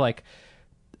 just kind of like.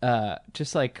 So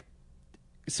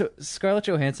Scarlett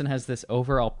Johansson has this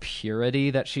overall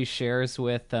purity that she shares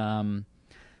with the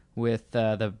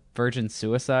Virgin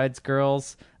Suicides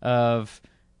girls of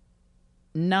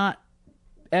not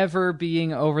ever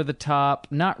being over the top,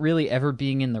 not really ever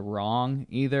being in the wrong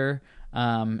either,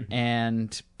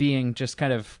 and being just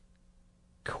kind of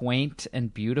quaint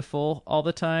and beautiful all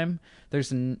the time.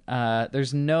 There's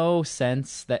no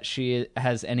sense that she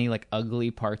has any like ugly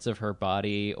parts of her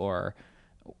body, or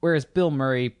whereas Bill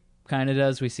Murray kind of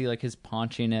does. We see like his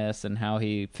paunchiness and how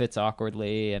he fits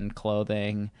awkwardly in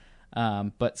clothing.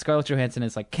 But Scarlett Johansson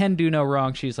is like, can do no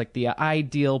wrong. She's like the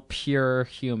ideal pure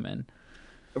human.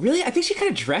 Really? I think she kind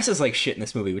of dresses like shit in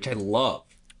this movie, which I love.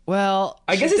 Well,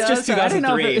 I guess it's just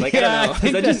 2003. I don't know. I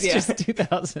think that's just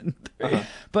 2003.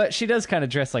 But she does kind of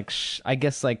dress like, I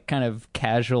guess, like kind of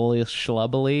casually,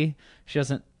 schlubbily. She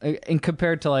doesn't, and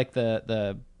compared to like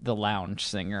the lounge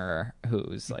singer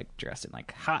who's like dressed in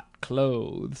like hot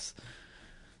clothes.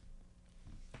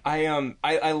 I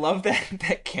love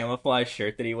that camouflage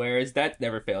shirt that he wears. That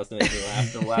never fails to make me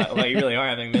laugh. Like you really are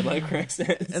having a midlife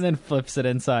crisis. And then flips it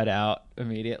inside out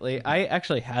immediately. I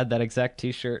actually had that exact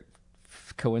T-shirt.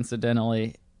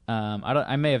 Coincidentally,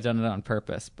 I may have done it on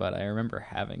purpose, but I remember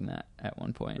having that at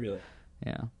one point. Really?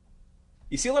 Yeah.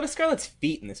 You see a lot of Scarlett's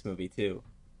feet in this movie too.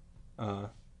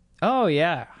 Oh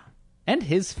yeah, and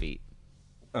his feet.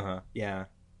 Yeah.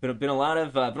 Been a lot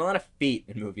of feet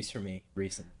in movies for me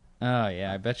recently. Oh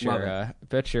yeah, I bet you're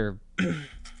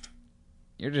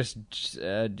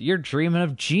you're dreaming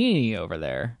of Genie over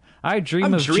there. I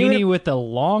dream of Genie with a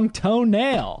long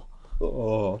toenail.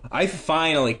 Oh, I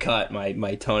finally cut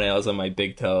my toenails on my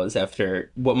big toes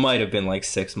after what might have been like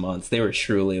 6 months. They were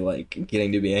truly like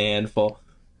getting to be a handful.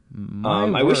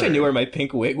 I wish I knew where my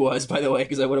pink wig was, by the way,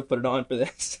 because I would have put it on for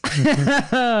this.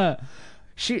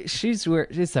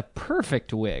 It's a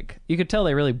perfect wig. You could tell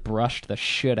they really brushed the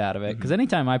shit out of it, because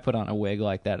anytime I put on a wig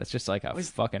like that, it's just like a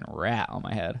fucking rat on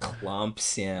my head.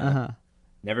 Clumps, yeah.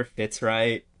 Never fits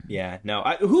right. Yeah, no.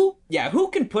 Who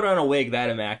can put on a wig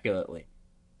that immaculately?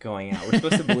 Going out. We're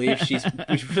supposed to believe she's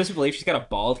got a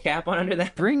bald cap on under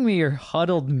that. Bring me your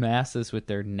huddled masses with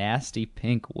their nasty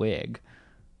pink wig.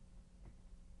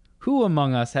 Who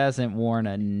among us hasn't worn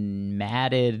a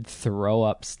matted,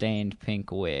 throw-up stained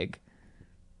pink wig?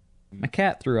 My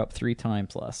cat threw up 3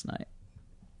 times last night.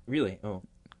 Really? Oh.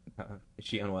 Is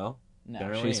she unwell?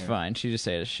 No, she's fine. She just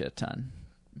ate a shit ton.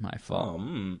 My fault.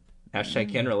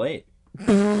 Hashtag can relate.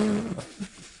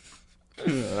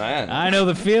 I know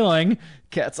the feeling.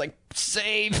 Cat's like,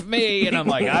 save me, and I'm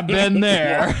like, I've been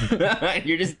there.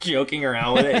 You're just joking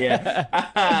around with it,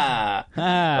 yeah.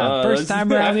 First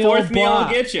time around the fourth old meal block.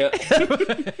 will get you.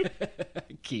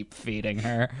 Keep feeding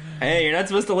her. Hey, you're not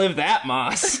supposed to live that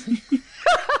moss.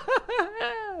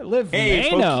 Live hey,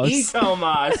 Manos. Poquito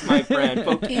moss, my friend.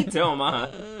 Poquito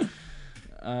moss.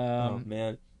 Oh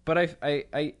man. But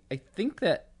I think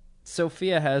that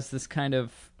Sophia has this kind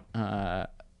of a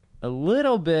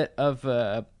little bit of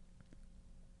a,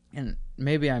 and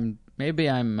maybe I'm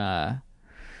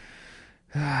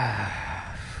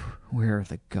where are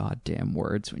the goddamn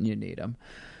words when you need them?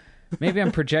 Maybe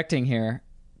I'm projecting here.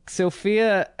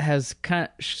 Sophia has kind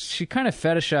of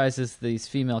fetishizes these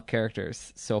female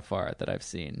characters so far that I've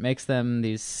seen. Makes them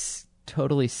these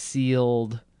totally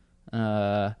sealed,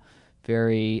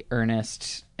 very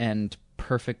earnest and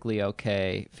perfectly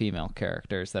okay female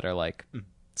characters that are like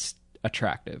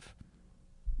attractive.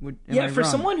 For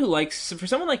someone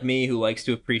like me who likes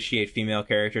to appreciate female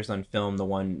characters on film, the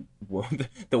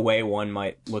way one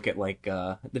might look at like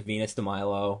the Venus de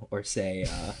Milo or say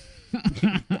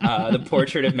The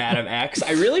Portrait of Madame X.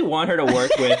 I really want her to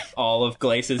work with all of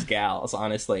Glace's gals,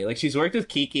 honestly. Like, she's worked with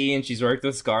Kiki and she's worked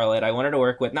with Scarlett. I want her to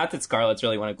work with, not that Scarlett's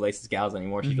really one of Glace's gals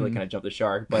anymore. She's really kind of jumped the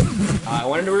shark. But I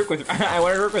wanted to work with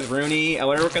Rooney. I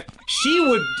wanted to work with. She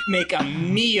would make a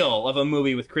meal of a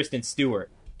movie with Kristen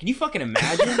Stewart. Can you fucking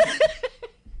imagine?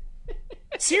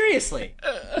 Seriously.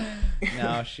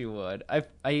 No, she would. I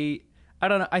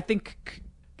don't know. I think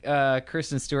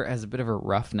Kristen Stewart has a bit of a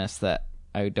roughness that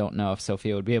I don't know if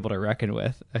Sophia would be able to reckon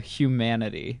with. A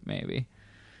humanity, maybe.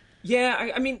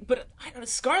 Yeah, I mean, but I don't know.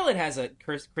 Scarlett has a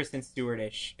Kristen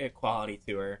Stewart-ish quality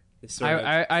to her. This sort of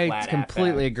I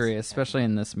completely agree, especially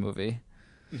in this movie.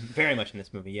 Very much in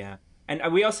this movie, yeah. And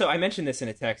I mentioned this in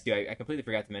a text, too. I completely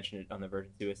forgot to mention it on the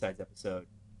Virgin Suicides episode.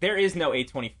 There is no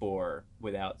A24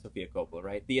 without Sofia Coppola,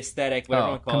 right? The aesthetic, what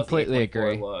everyone calls completely the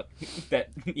A24 agree. look that,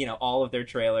 all of their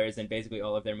trailers and basically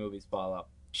all of their movies follow.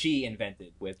 She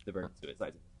invented with the Virgin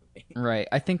Suicides movie. Right.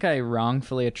 I think I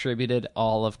wrongfully attributed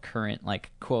all of current,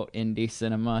 like, quote, indie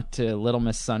cinema to Little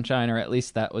Miss Sunshine, or at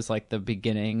least that was, like, the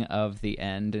beginning of the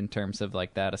end in terms of,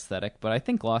 like, that aesthetic. But I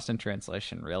think Lost in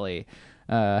Translation really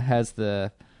has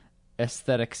the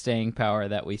aesthetic staying power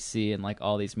that we see in, like,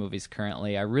 all these movies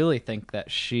currently. I really think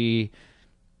that she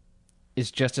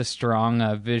is just as strong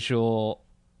a visual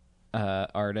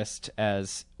artist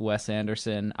as Wes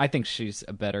Anderson. I think she's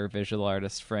a better visual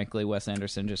artist, frankly. Wes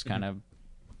Anderson just kind of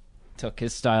took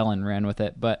his style and ran with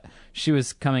it, but she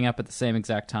was coming up at the same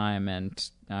exact time and,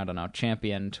 I don't know,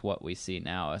 championed what we see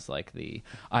now as, like, the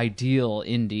ideal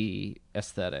indie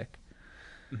aesthetic.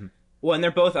 Mm-hmm. Well, and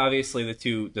they're both obviously the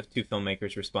two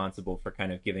filmmakers responsible for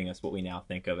kind of giving us what we now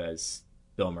think of as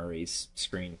Bill Murray's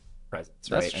screen presence,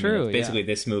 right? That's true. It's basically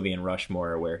this movie and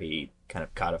Rushmore where he kind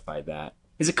of codified that.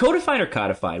 Is it codified or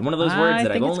codified? One of those words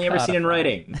that I've only ever seen in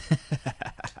writing.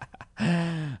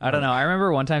 I don't know. I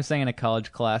remember one time saying in a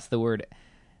college class the word,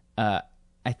 I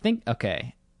think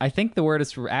the word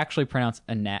is actually pronounced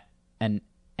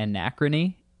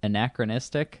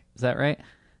anachronistic. Is that right?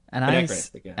 And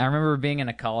I remember being in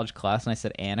a college class and I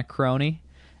said anachrony,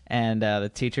 and the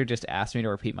teacher just asked me to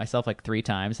repeat myself like 3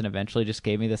 times and eventually just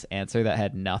gave me this answer that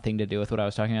had nothing to do with what I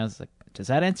was talking about. I was like, does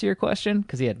that answer your question?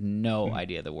 Because he had no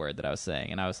idea the word that I was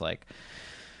saying. And I was like,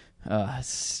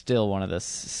 still one of the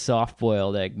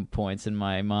soft-boiled egg points in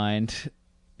my mind.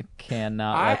 I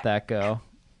cannot let that go.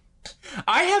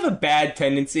 I have a bad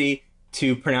tendency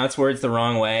to pronounce words the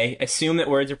wrong way, assume that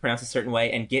words are pronounced a certain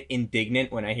way, and get indignant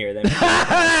when I hear them.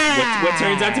 what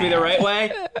turns out to be the right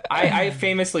way. I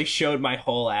famously showed my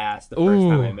whole ass the first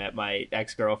time I met my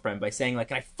ex-girlfriend by saying,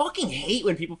 like, I fucking hate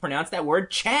when people pronounce that word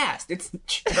chaste. It's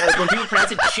when people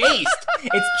pronounce it chaste.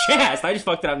 It's chaste. I just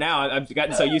fucked it up now. I've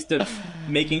gotten so used to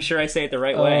making sure I say it the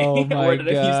right way. Oh my word that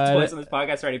I've used God. twice on this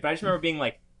podcast already. But I just remember being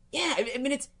like, yeah, I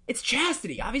mean, it's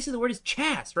chastity. Obviously the word is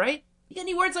chaste, right? You got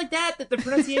any words like that the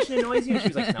pronunciation annoys you? And she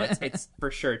was like, no, it's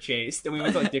for sure chaste. And we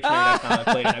went to like dictionary.com. I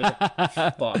played it and I was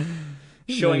like, fuck.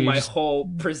 Showing my whole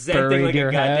presenting like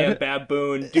a goddamn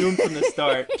baboon, doomed from the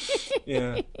start.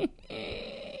 Yeah.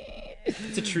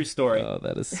 It's a true story. Oh,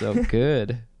 that is so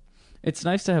good. It's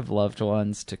nice to have loved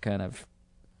ones to kind of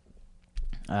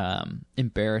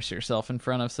embarrass yourself in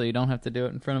front of so you don't have to do it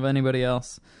in front of anybody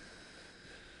else.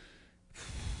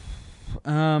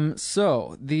 I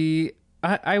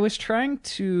was trying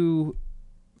to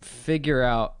figure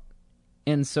out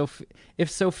if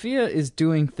Sophia is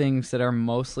doing things that are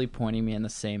mostly pointing me in the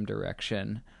same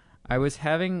direction. I was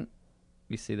having,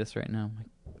 you see this right now?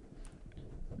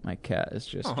 My cat is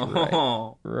just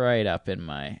right up in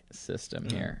my system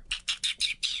here.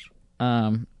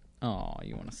 You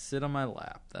want to sit on my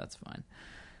lap? That's fine.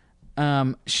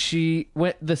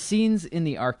 The scenes in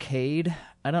the arcade,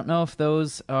 I don't know if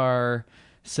those are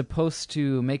supposed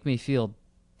to make me feel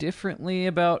differently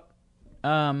about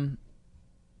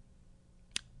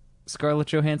Scarlett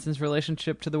Johansson's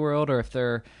relationship to the world, or if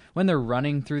when they're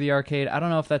running through the arcade. I don't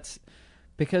know if that's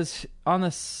because on the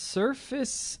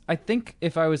surface, I think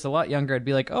if I was a lot younger, I'd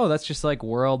be like, oh, that's just like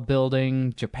world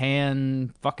building,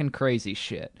 Japan, fucking crazy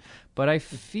shit. But I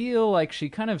feel like she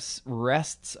kind of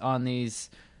rests on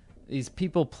these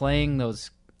people playing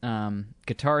those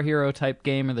Guitar Hero type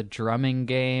game or the drumming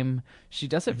game. She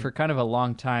does it for kind of a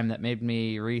long time. That made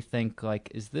me rethink,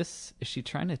 like, is she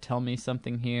trying to tell me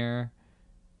something here?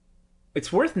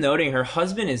 It's worth noting her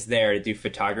husband is there to do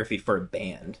photography for a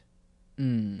band.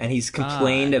 And he's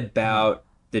complained about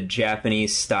the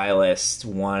Japanese stylists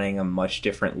wanting a much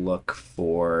different look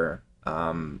for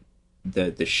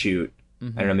the shoot. I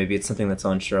don't know, maybe it's something that's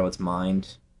on Charlotte's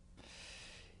mind.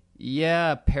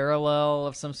 Yeah, parallel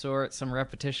of some sort, some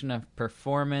repetition of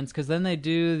performance. Because then they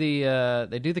do the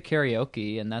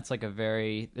karaoke, and that's like a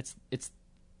very it's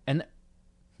and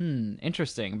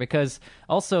interesting because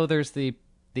also there's the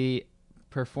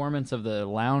performance of the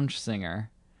lounge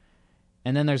singer,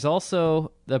 and then there's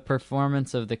also the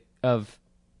performance of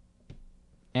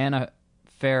Anna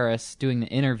Faris doing the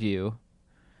interview,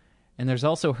 and there's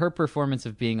also her performance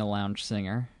of being a lounge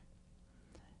singer,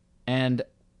 and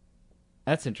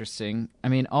that's interesting. I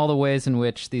mean, all the ways in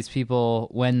which these people,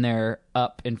 when they're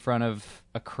up in front of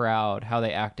a crowd, how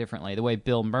they act differently. The way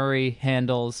Bill Murray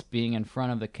handles being in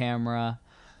front of the camera,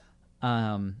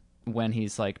 when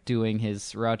he's like doing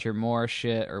his Roger Moore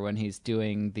shit, or when he's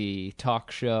doing the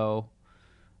talk show.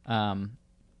 The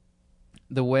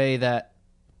way that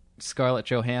Scarlett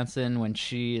Johansson, when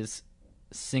she is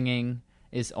singing,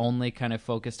 is only kind of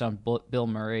focused on Bill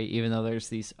Murray, even though there's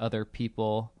these other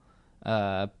people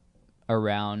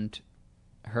around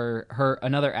her.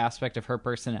 Another aspect of her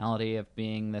personality of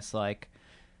being this like,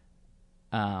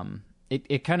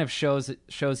 it kind of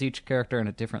shows each character in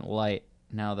a different light.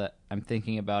 Now that I'm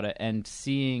thinking about it, and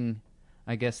seeing,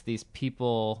 I guess, these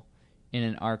people in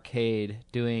an arcade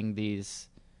doing these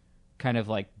kind of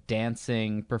like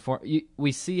dancing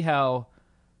we see how,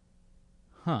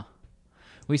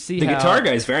 we see the how guitar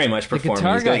guy is very much performing. The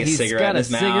guitar he's got guy, a he's cigarette got in a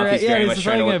his mouth. cigarette. He's very he's much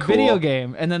trying to playing look a video cool.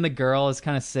 game, and then the girl is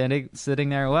kind of sitting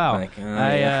there. Wow, Like,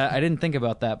 yeah. I didn't think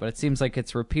about that, but it seems like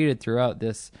it's repeated throughout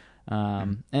this.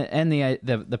 And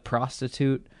the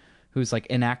prostitute who's like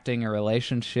enacting a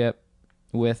relationship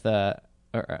with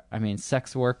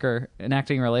sex worker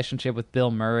enacting a relationship with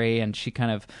Bill Murray, and she kind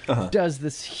of does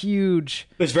this huge.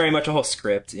 It's very much a whole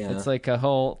script. Yeah, it's like a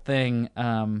whole thing.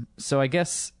 So I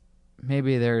guess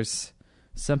maybe there's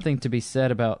something to be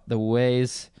said about the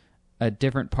ways a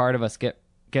different part of us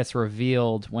gets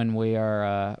revealed when we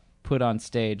are put on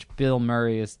stage. Bill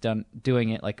Murray is doing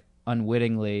it like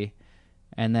unwittingly,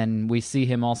 and then we see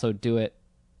him also do it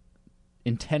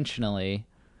intentionally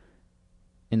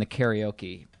in the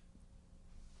karaoke.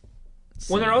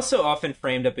 Well, they're also often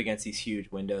framed up against these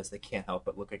huge windows that can't help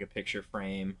but look like a picture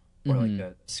frame or like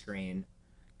a screen.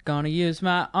 Gonna use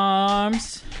my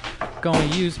arms,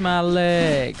 gonna use my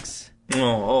legs,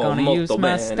 gonna use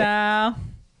my style,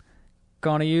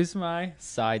 gonna use my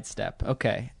sidestep.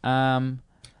 Okay. I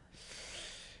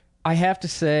have to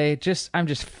say, I'm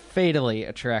just fatally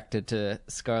attracted to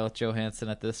Scarlett Johansson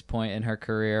at this point in her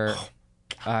career.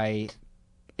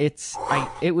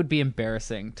 It would be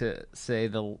embarrassing to say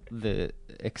the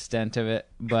extent of it,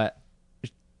 but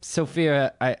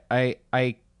Sophia,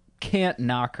 I can't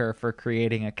knock her for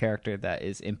creating a character that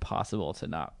is impossible to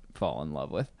not fall in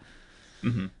love with.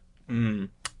 Mm-hmm. Mm-hmm.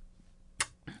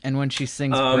 And when she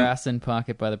sings "Brass in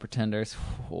Pocket" by the Pretenders,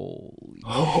 holy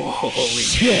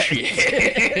shit!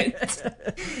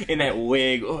 In that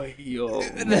wig,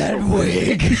 that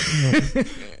wig.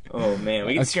 Oh man,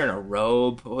 we can see her in a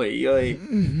robe. Okay,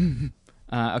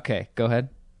 go ahead.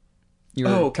 You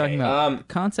were talking about the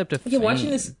concept of fame. Watching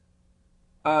this.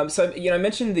 So I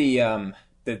mentioned the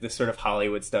sort of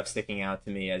Hollywood stuff sticking out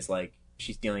to me as like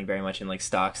she's dealing very much in like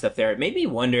stock stuff there. It made me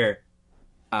wonder.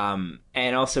 And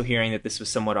also hearing that this was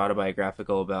somewhat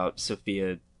autobiographical about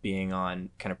Sophia being on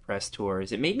kind of press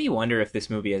tours, it made me wonder if this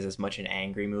movie is as much an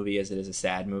angry movie as it is a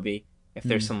sad movie. If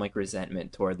there's some like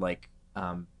resentment toward like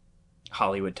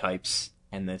Hollywood types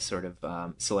and this sort of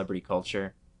celebrity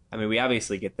culture. I mean, we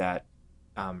obviously get that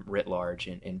writ large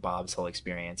in Bob's whole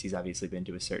experience. He's obviously been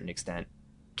to a certain extent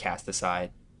cast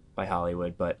aside by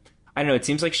Hollywood, but I don't know, it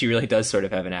seems like she really does sort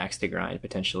of have an axe to grind,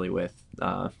 potentially with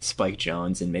Spike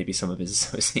Jonze and maybe some of his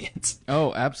associates.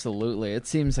 Oh, absolutely. It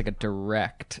seems like a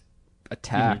direct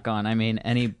attack on,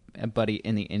 anybody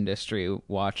in the industry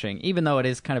watching, even though it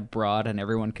is kind of broad and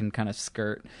everyone can kind of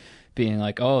skirt being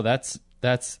like, oh, that's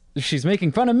she's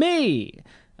making fun of me.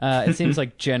 It seems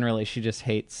like generally she just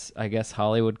hates, I guess,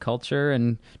 Hollywood culture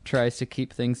and tries to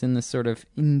keep things in this sort of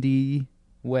indie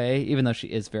way, even though she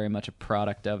is very much a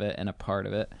product of it and a part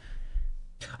of it.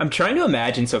 I'm trying to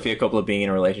imagine Sofia Coppola being in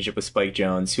a relationship with Spike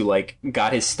Jonze, who like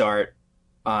got his start.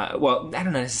 Well, I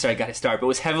don't know necessarily got his start, but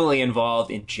was heavily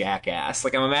involved in Jackass.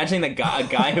 Like I'm imagining a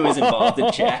guy who was involved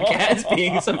in Jackass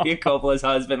being Sofia Coppola's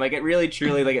husband. Like it really,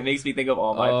 truly, like it makes me think of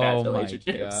all my past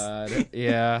relationships. God.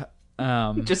 Yeah.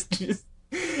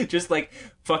 Just like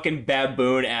fucking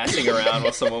baboon assing around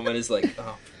while some woman is like,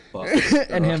 oh fuck,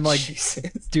 and him like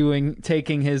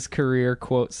taking his career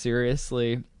quote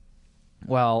seriously,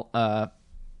 while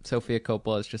Sofia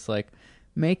Coppola is just like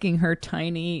making her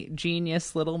tiny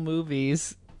genius little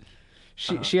movies.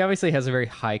 She obviously has a very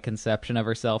high conception of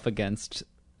herself against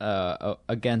the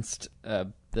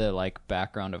like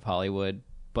background of Hollywood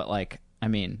but like, I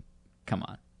mean, come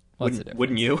on. What's the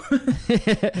Wouldn't you?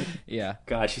 difference? Yeah.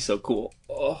 God, she's so cool.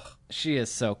 Oh. She is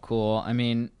so cool. I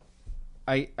mean,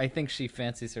 I think she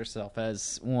fancies herself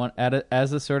as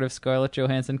as a sort of Scarlett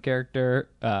Johansson character,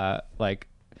 like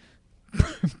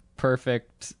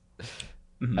perfect,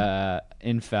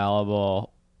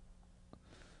 infallible,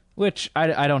 which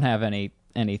I don't have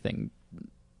anything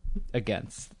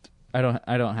against. I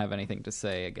don't have anything to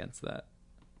say against that.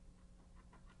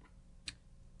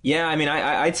 Yeah, I mean,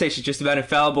 I'd say she's just about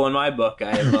infallible in my book.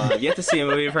 I have yet to see a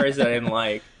movie of hers that I didn't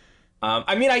like.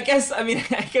 I guess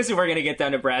if we're gonna get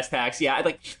down to brass tacks, yeah,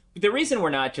 like the reason we're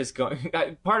not just going,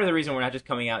 part of the reason we're not just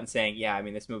coming out and saying, yeah, I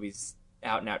mean, this movie's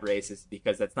out and out racist, is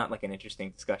because that's not like an interesting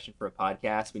discussion for a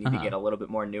podcast. We need to get a little bit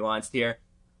more nuanced here.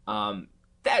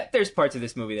 That there's parts of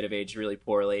this movie that have aged really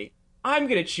poorly. I'm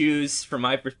gonna choose, from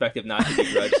my perspective, not to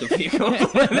begrudge Sophia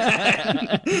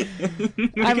Coppola.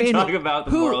 I mean, talk about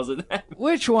the morals of that.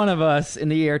 Which one of us in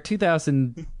the year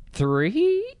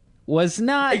 2003 was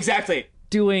not exactly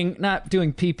not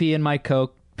doing pee in my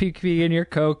Coke, pee in your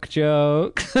Coke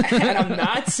joke? And I'm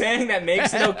not saying that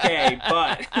makes it okay,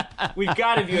 but we've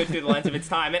got to view it through the lens of its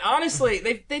time. And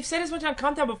honestly, they've said as much on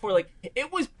Comtown before. Like,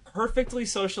 it was perfectly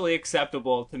socially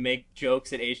acceptable to make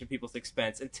jokes at Asian people's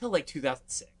expense until like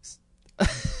 2006.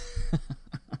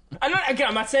 I'm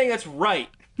not saying that's right.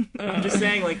 I'm just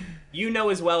saying, like, you know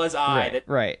as well as I that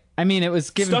right. I mean, it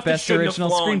was given best original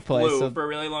screenplay for a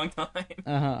really long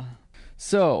time.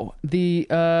 So the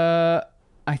I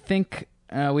think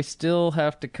we still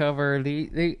have to cover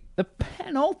the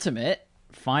penultimate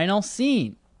final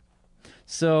scene.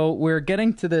 So we're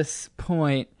getting to this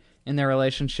point in their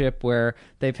relationship where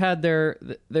they've had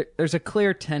there's a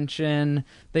clear tension.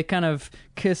 They kind of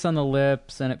kiss on the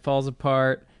lips and it falls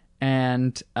apart,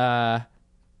 and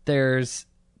there's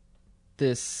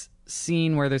this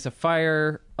scene where there's a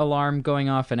fire alarm going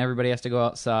off and everybody has to go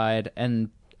outside, and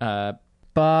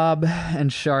Bob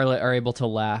and Charlotte are able to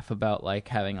laugh about like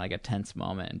having like a tense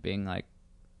moment and being like,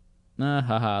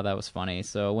 haha, that was funny.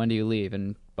 So when do you leave?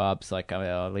 And Bob's like,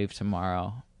 I'll leave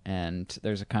tomorrow. And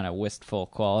there's a kind of wistful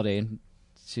quality. And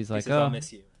she's like, I'll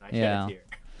miss you. I shed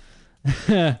a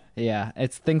tear. Yeah,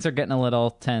 things are getting a little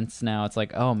tense now. It's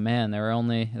like, oh man,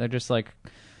 they're just like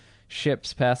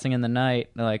ships passing in the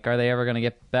night. Like, are they ever going to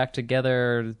get back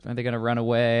together? Are they going to run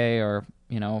away? Or,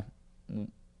 you know,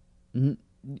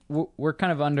 we're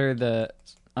kind of operating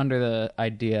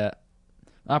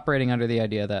under the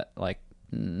idea that like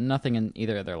nothing in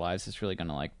either of their lives is really going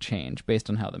to like change based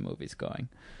on how the movie's going.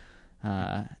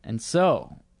 And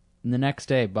so the next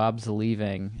day, Bob's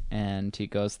leaving, and he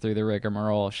goes through the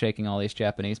rigmarole of shaking all these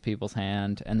Japanese people's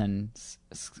hand, and then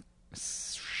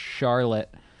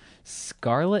Scarlett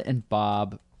and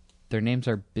Bob, their names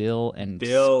are Bill and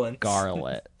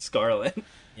Scarlett. Scarlett,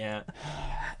 yeah.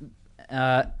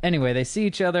 Anyway, they see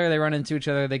each other, they run into each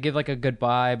other, they give like a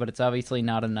goodbye, but it's obviously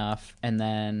not enough. And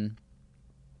then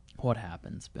what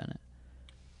happens, Bennett?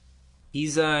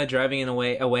 He's driving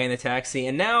away in the taxi,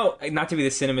 and now, not to be the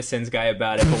CinemaSins guy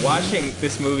about it, but watching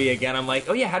this movie again, I'm like,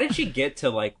 oh yeah, how did she get to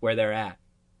like where they're at?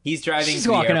 He's driving. She's to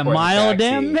the walking a mile a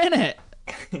damn minute.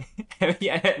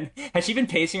 Yeah, has she been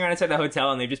pacing around inside the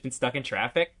hotel and they've just been stuck in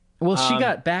traffic? Well, she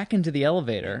got back into the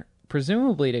elevator,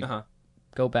 presumably to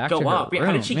go back to her up. room.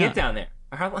 How did she get down there?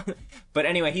 But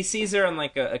anyway, he sees her on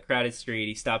like a crowded street.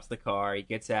 He stops the car. He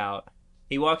gets out.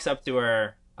 He walks up to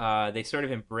her. They sort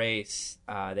of embrace.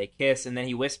 They kiss, and then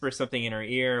he whispers something in her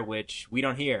ear, which we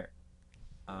don't hear.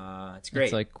 It's great.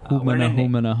 It's like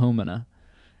humana.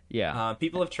 Yeah.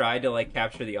 People have tried to like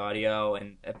capture the audio,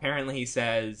 and apparently he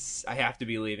says, "I have to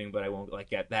be leaving, but I won't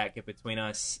like get between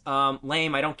us."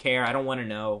 Lame. I don't care. I don't want to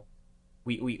know.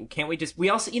 We can't we just. We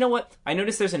also, you know what? I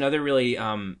noticed there's another really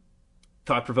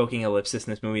thought-provoking ellipsis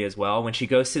in this movie as well. When she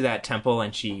goes to that temple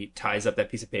and she ties up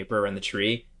that piece of paper around the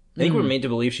tree, I think we're made to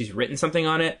believe she's written something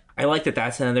on it. I like that.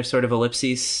 That's another sort of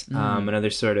ellipsis, another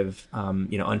sort of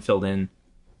unfilled in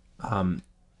I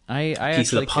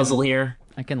piece of the puzzle here.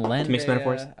 I can lend mixed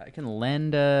metaphors. I can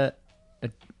lend an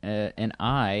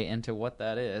eye into what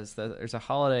that is. There's a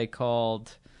holiday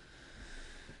called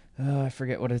I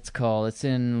forget what it's called. It's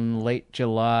in late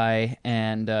July,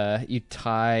 and you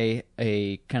tie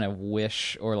a kind of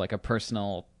wish or like a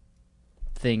personal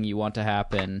thing you want to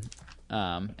happen.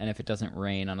 And if it doesn't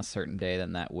rain on a certain day,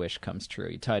 then that wish comes true.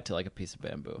 You tie it to like a piece of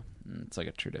bamboo. And it's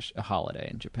like a holiday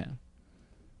in Japan.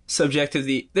 Subject to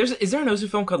the is there an Ozu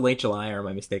film called Late July, or am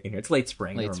I mistaken here? It's Late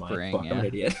Spring. Late Spring. Fuck, yeah. I'm an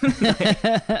idiot.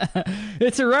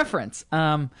 It's a reference.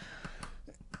 I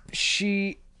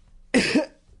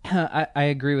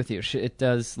agree with you. It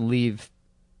does leave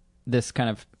this kind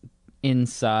of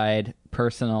inside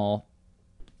personal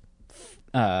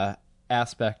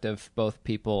aspect of both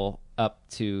people up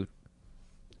to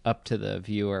the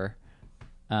viewer,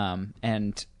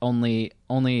 and only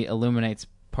illuminates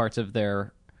parts of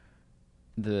the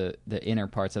inner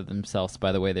parts of themselves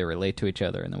by the way they relate to each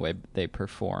other and the way they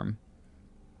perform.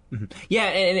 Yeah,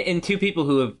 and two people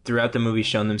who have throughout the movie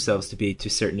shown themselves to be, to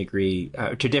a certain degree,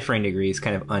 to differing degrees,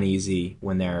 kind of uneasy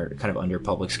when they're kind of under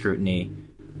public scrutiny.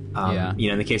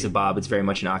 In the case of Bob, it's very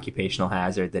much an occupational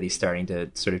hazard that he's starting to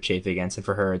sort of chafe against, and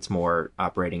for her, it's more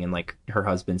operating in like her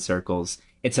husband's circles.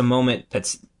 It's a moment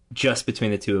that's just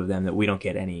between the two of them that we don't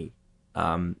get any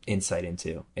insight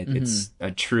into. It's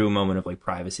a true moment of like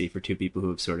privacy for two people who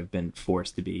have sort of been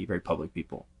forced to be very public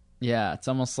people. Yeah, it's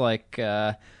almost like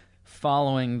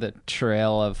following the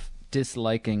trail of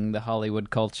disliking the Hollywood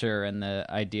culture and the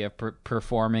idea of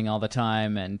performing all the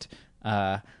time, and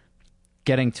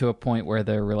getting to a point where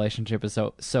their relationship is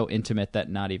so intimate that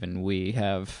not even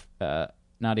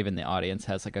the audience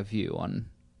has like a view on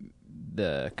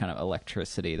the kind of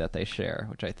electricity that they share,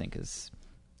 which I think is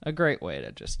a great way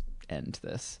to just end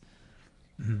this.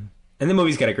 Mm-hmm. And the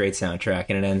movie's got a great soundtrack,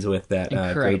 and it ends with that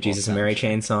great Jesus and Mary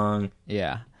Chain song.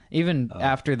 Yeah. Even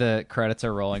after the credits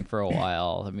are rolling for a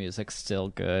while, the music's still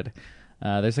good.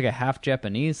 There's like a half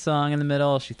Japanese song in the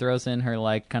middle. She throws in her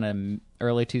like kind of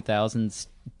early 2000s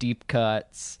deep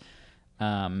cuts,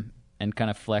 and kind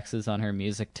of flexes on her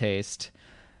music taste.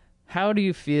 How do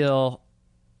you feel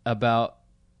about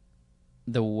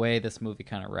the way this movie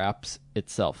kind of wraps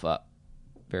itself up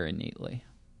very neatly?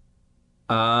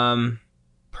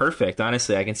 Perfect.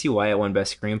 Honestly, I can see why it won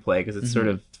Best Screenplay, because it's sort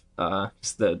of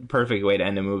just the perfect way to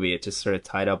end a movie. It just sort of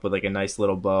tied up with like a nice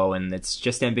little bow, and it's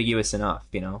just ambiguous enough,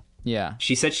 you know? Yeah.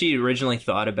 She said she originally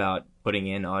thought about putting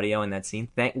in audio in that scene.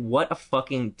 What a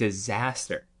fucking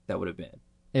disaster that would have been.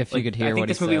 If you could hear what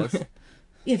he says.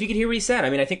 Yeah, if you could hear what he said. I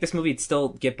mean, I think this movie would still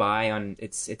get by on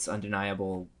its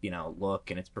undeniable,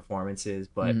 look and its performances,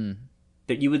 but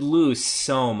that you would lose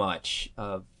so much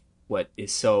of what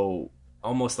is so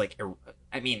almost like,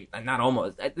 I mean, not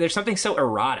almost. There's something so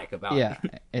erotic about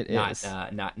it is.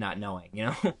 Not knowing,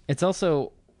 It's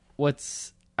also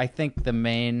what's, I think, the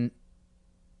main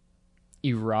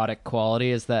erotic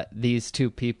quality is that these two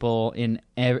people in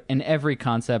every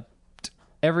concept,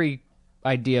 every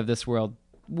idea of this world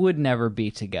would never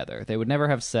be together. They would never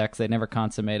have sex. They'd never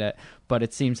consummate it. But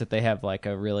it seems that they have like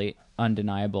a really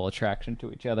undeniable attraction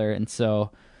to each other. And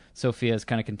so Sophia's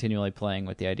kind of continually playing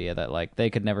with the idea that like they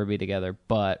could never be together,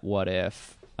 but what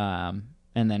if? And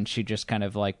then she just kind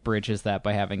of like bridges that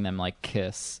by having them like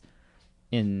kiss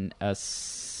in a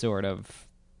sort of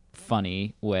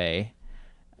funny way.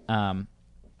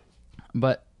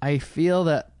 But I feel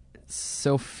that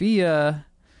Sophia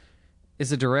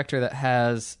is a director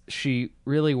that she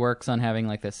really works on having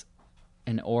like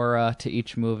an aura to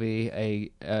each movie,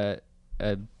 a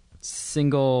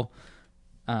single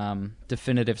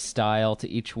definitive style to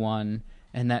each one,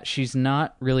 and that she's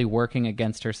not really working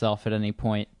against herself at any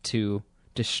point to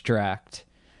distract,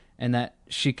 and that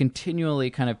she continually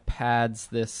kind of pads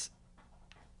this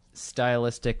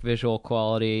stylistic visual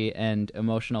quality and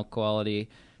emotional quality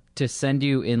to send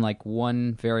you in like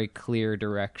one very clear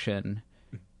direction,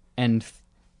 and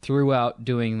throughout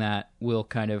doing that will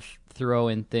kind of throw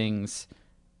in things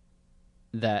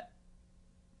that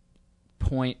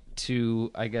point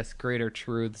to, I guess, greater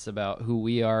truths about who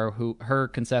we are, who her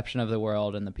conception of the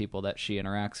world, and the people that she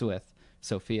interacts with,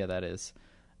 Sophia, that is.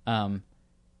 And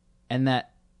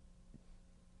that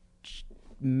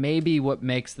maybe what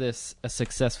makes this a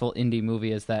successful indie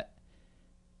movie is that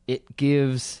it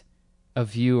gives a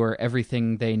viewer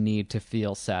everything they need to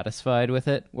feel satisfied with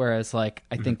it. Whereas, like,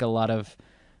 I think a lot of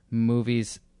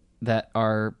movies that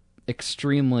are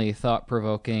extremely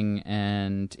thought-provoking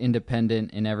and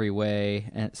independent in every way,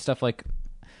 and stuff like,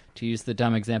 to use the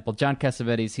dumb example, John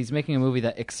Cassavetes, he's making a movie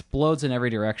that explodes in every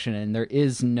direction, and there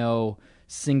is no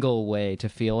single way to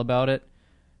feel about it.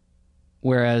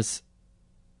 Whereas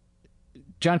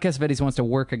John Cassavetes wants to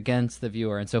work against the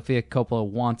viewer, and Sofia Coppola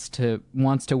wants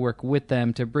to work with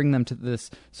them to bring them to this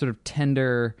sort of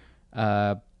tender,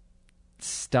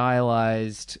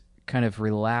 stylized, kind of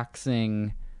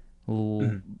relaxing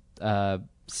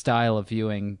style of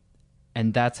viewing,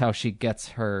 and that's how she gets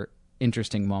her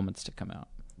interesting moments to come out.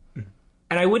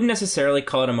 And I wouldn't necessarily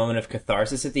call it a moment of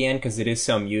catharsis at the end, because it is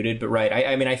so muted, but right,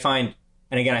 I mean, I find,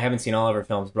 and again, I haven't seen all of her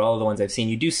films, but all of the ones I've seen,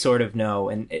 you do sort of know,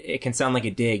 and it can sound like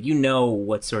a dig, you know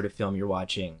what sort of film you're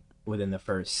watching within the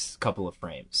first couple of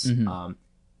frames. Mm-hmm.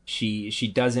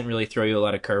 She doesn't really throw you a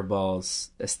lot of curveballs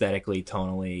aesthetically,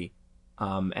 tonally,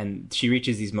 and she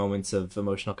reaches these moments of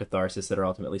emotional catharsis that are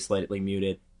ultimately slightly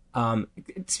muted.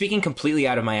 Speaking completely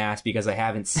out of my ass because I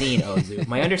haven't seen Ozu,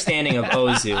 my understanding of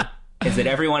Ozu is that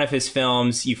every one of his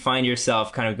films, you find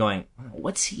yourself kind of going,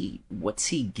 "What's he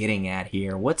getting at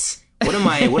here? What am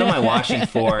I watching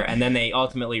for?" And then they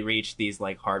ultimately reach these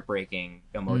like heartbreaking,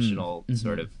 emotional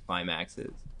sort of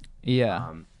climaxes.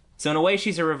 Yeah. So in a way,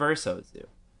 she's a reverse Ozu.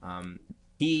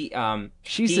 She's an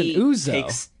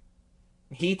Uzo.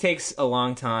 He takes a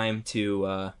long time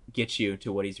to get you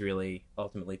to what he's really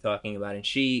ultimately talking about, and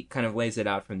she kind of lays it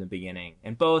out from the beginning.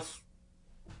 And both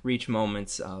reach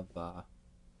moments of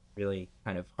really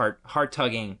kind of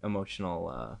heart-tugging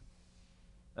emotional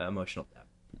depth.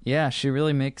 Yeah, she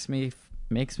really makes me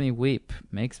weep,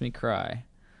 makes me cry.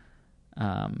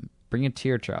 Bring a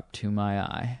teardrop to my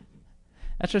eye.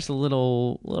 That's just a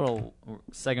little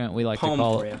segment we like Poem to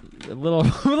call for you. a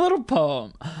little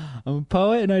poem. I'm a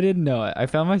poet and I didn't know it. I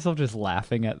found myself just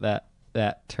laughing at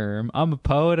that term. I'm a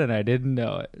poet and I didn't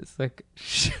know it. It's like,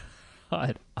 shut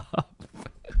up.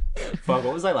 Fuck,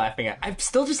 what was I laughing at? I'm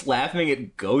still just laughing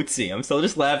at Goatsy. I'm still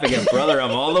just laughing at Brother, I'm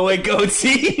all the way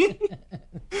Goatsy.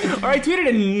 Or I tweeted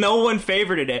and no one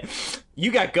favorited it.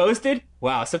 You got ghosted?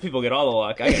 Wow, some people get all the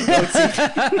luck. I got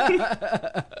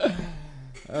Goatsy.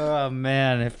 Oh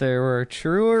man, if there were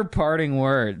truer parting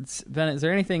words. Ben, is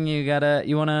there anything you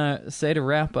want to say to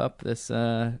wrap up this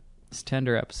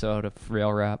tender episode of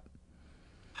Real Rap?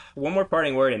 One more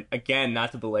parting word, and again,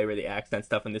 not to belabor the accent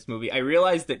stuff in this movie. I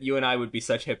realized that you and I would be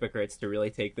such hypocrites to really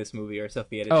take this movie or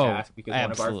Sophia to task because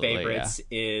one of our favorites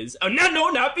is... Oh, no,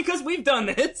 not because we've done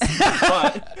this,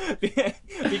 but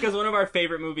because one of our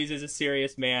favorite movies is A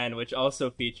Serious Man, which also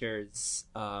features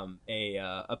a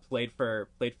played for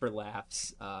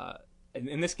laughs.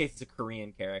 In this case, it's a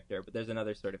Korean character, but there's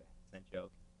another sort of accent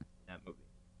joke in that movie.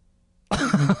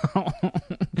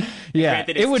 Yeah,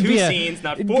 granted, it would be scenes,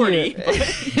 not 40.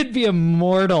 It'd be a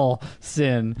mortal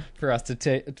sin for us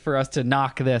to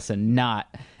knock this and not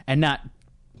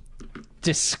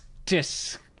just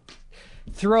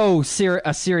throw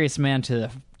A Serious Man to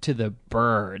the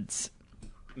birds.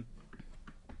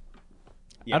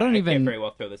 Yeah, I can't very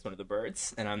well throw this one to the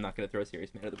birds, and I'm not going to throw A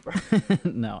Serious Man to the birds.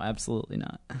 No, absolutely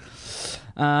not.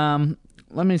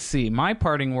 Let me see. My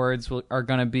parting words are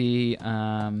going to be.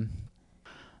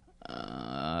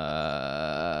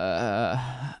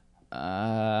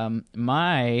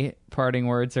 My parting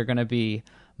words are going to be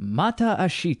Mata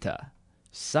Ashita,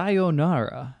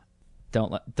 Sayonara.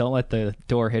 Don't let the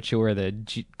door hit you where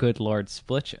the good Lord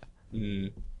split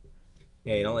you.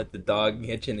 Yeah, you don't let the dog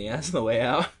hit you in the ass on the way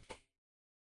out.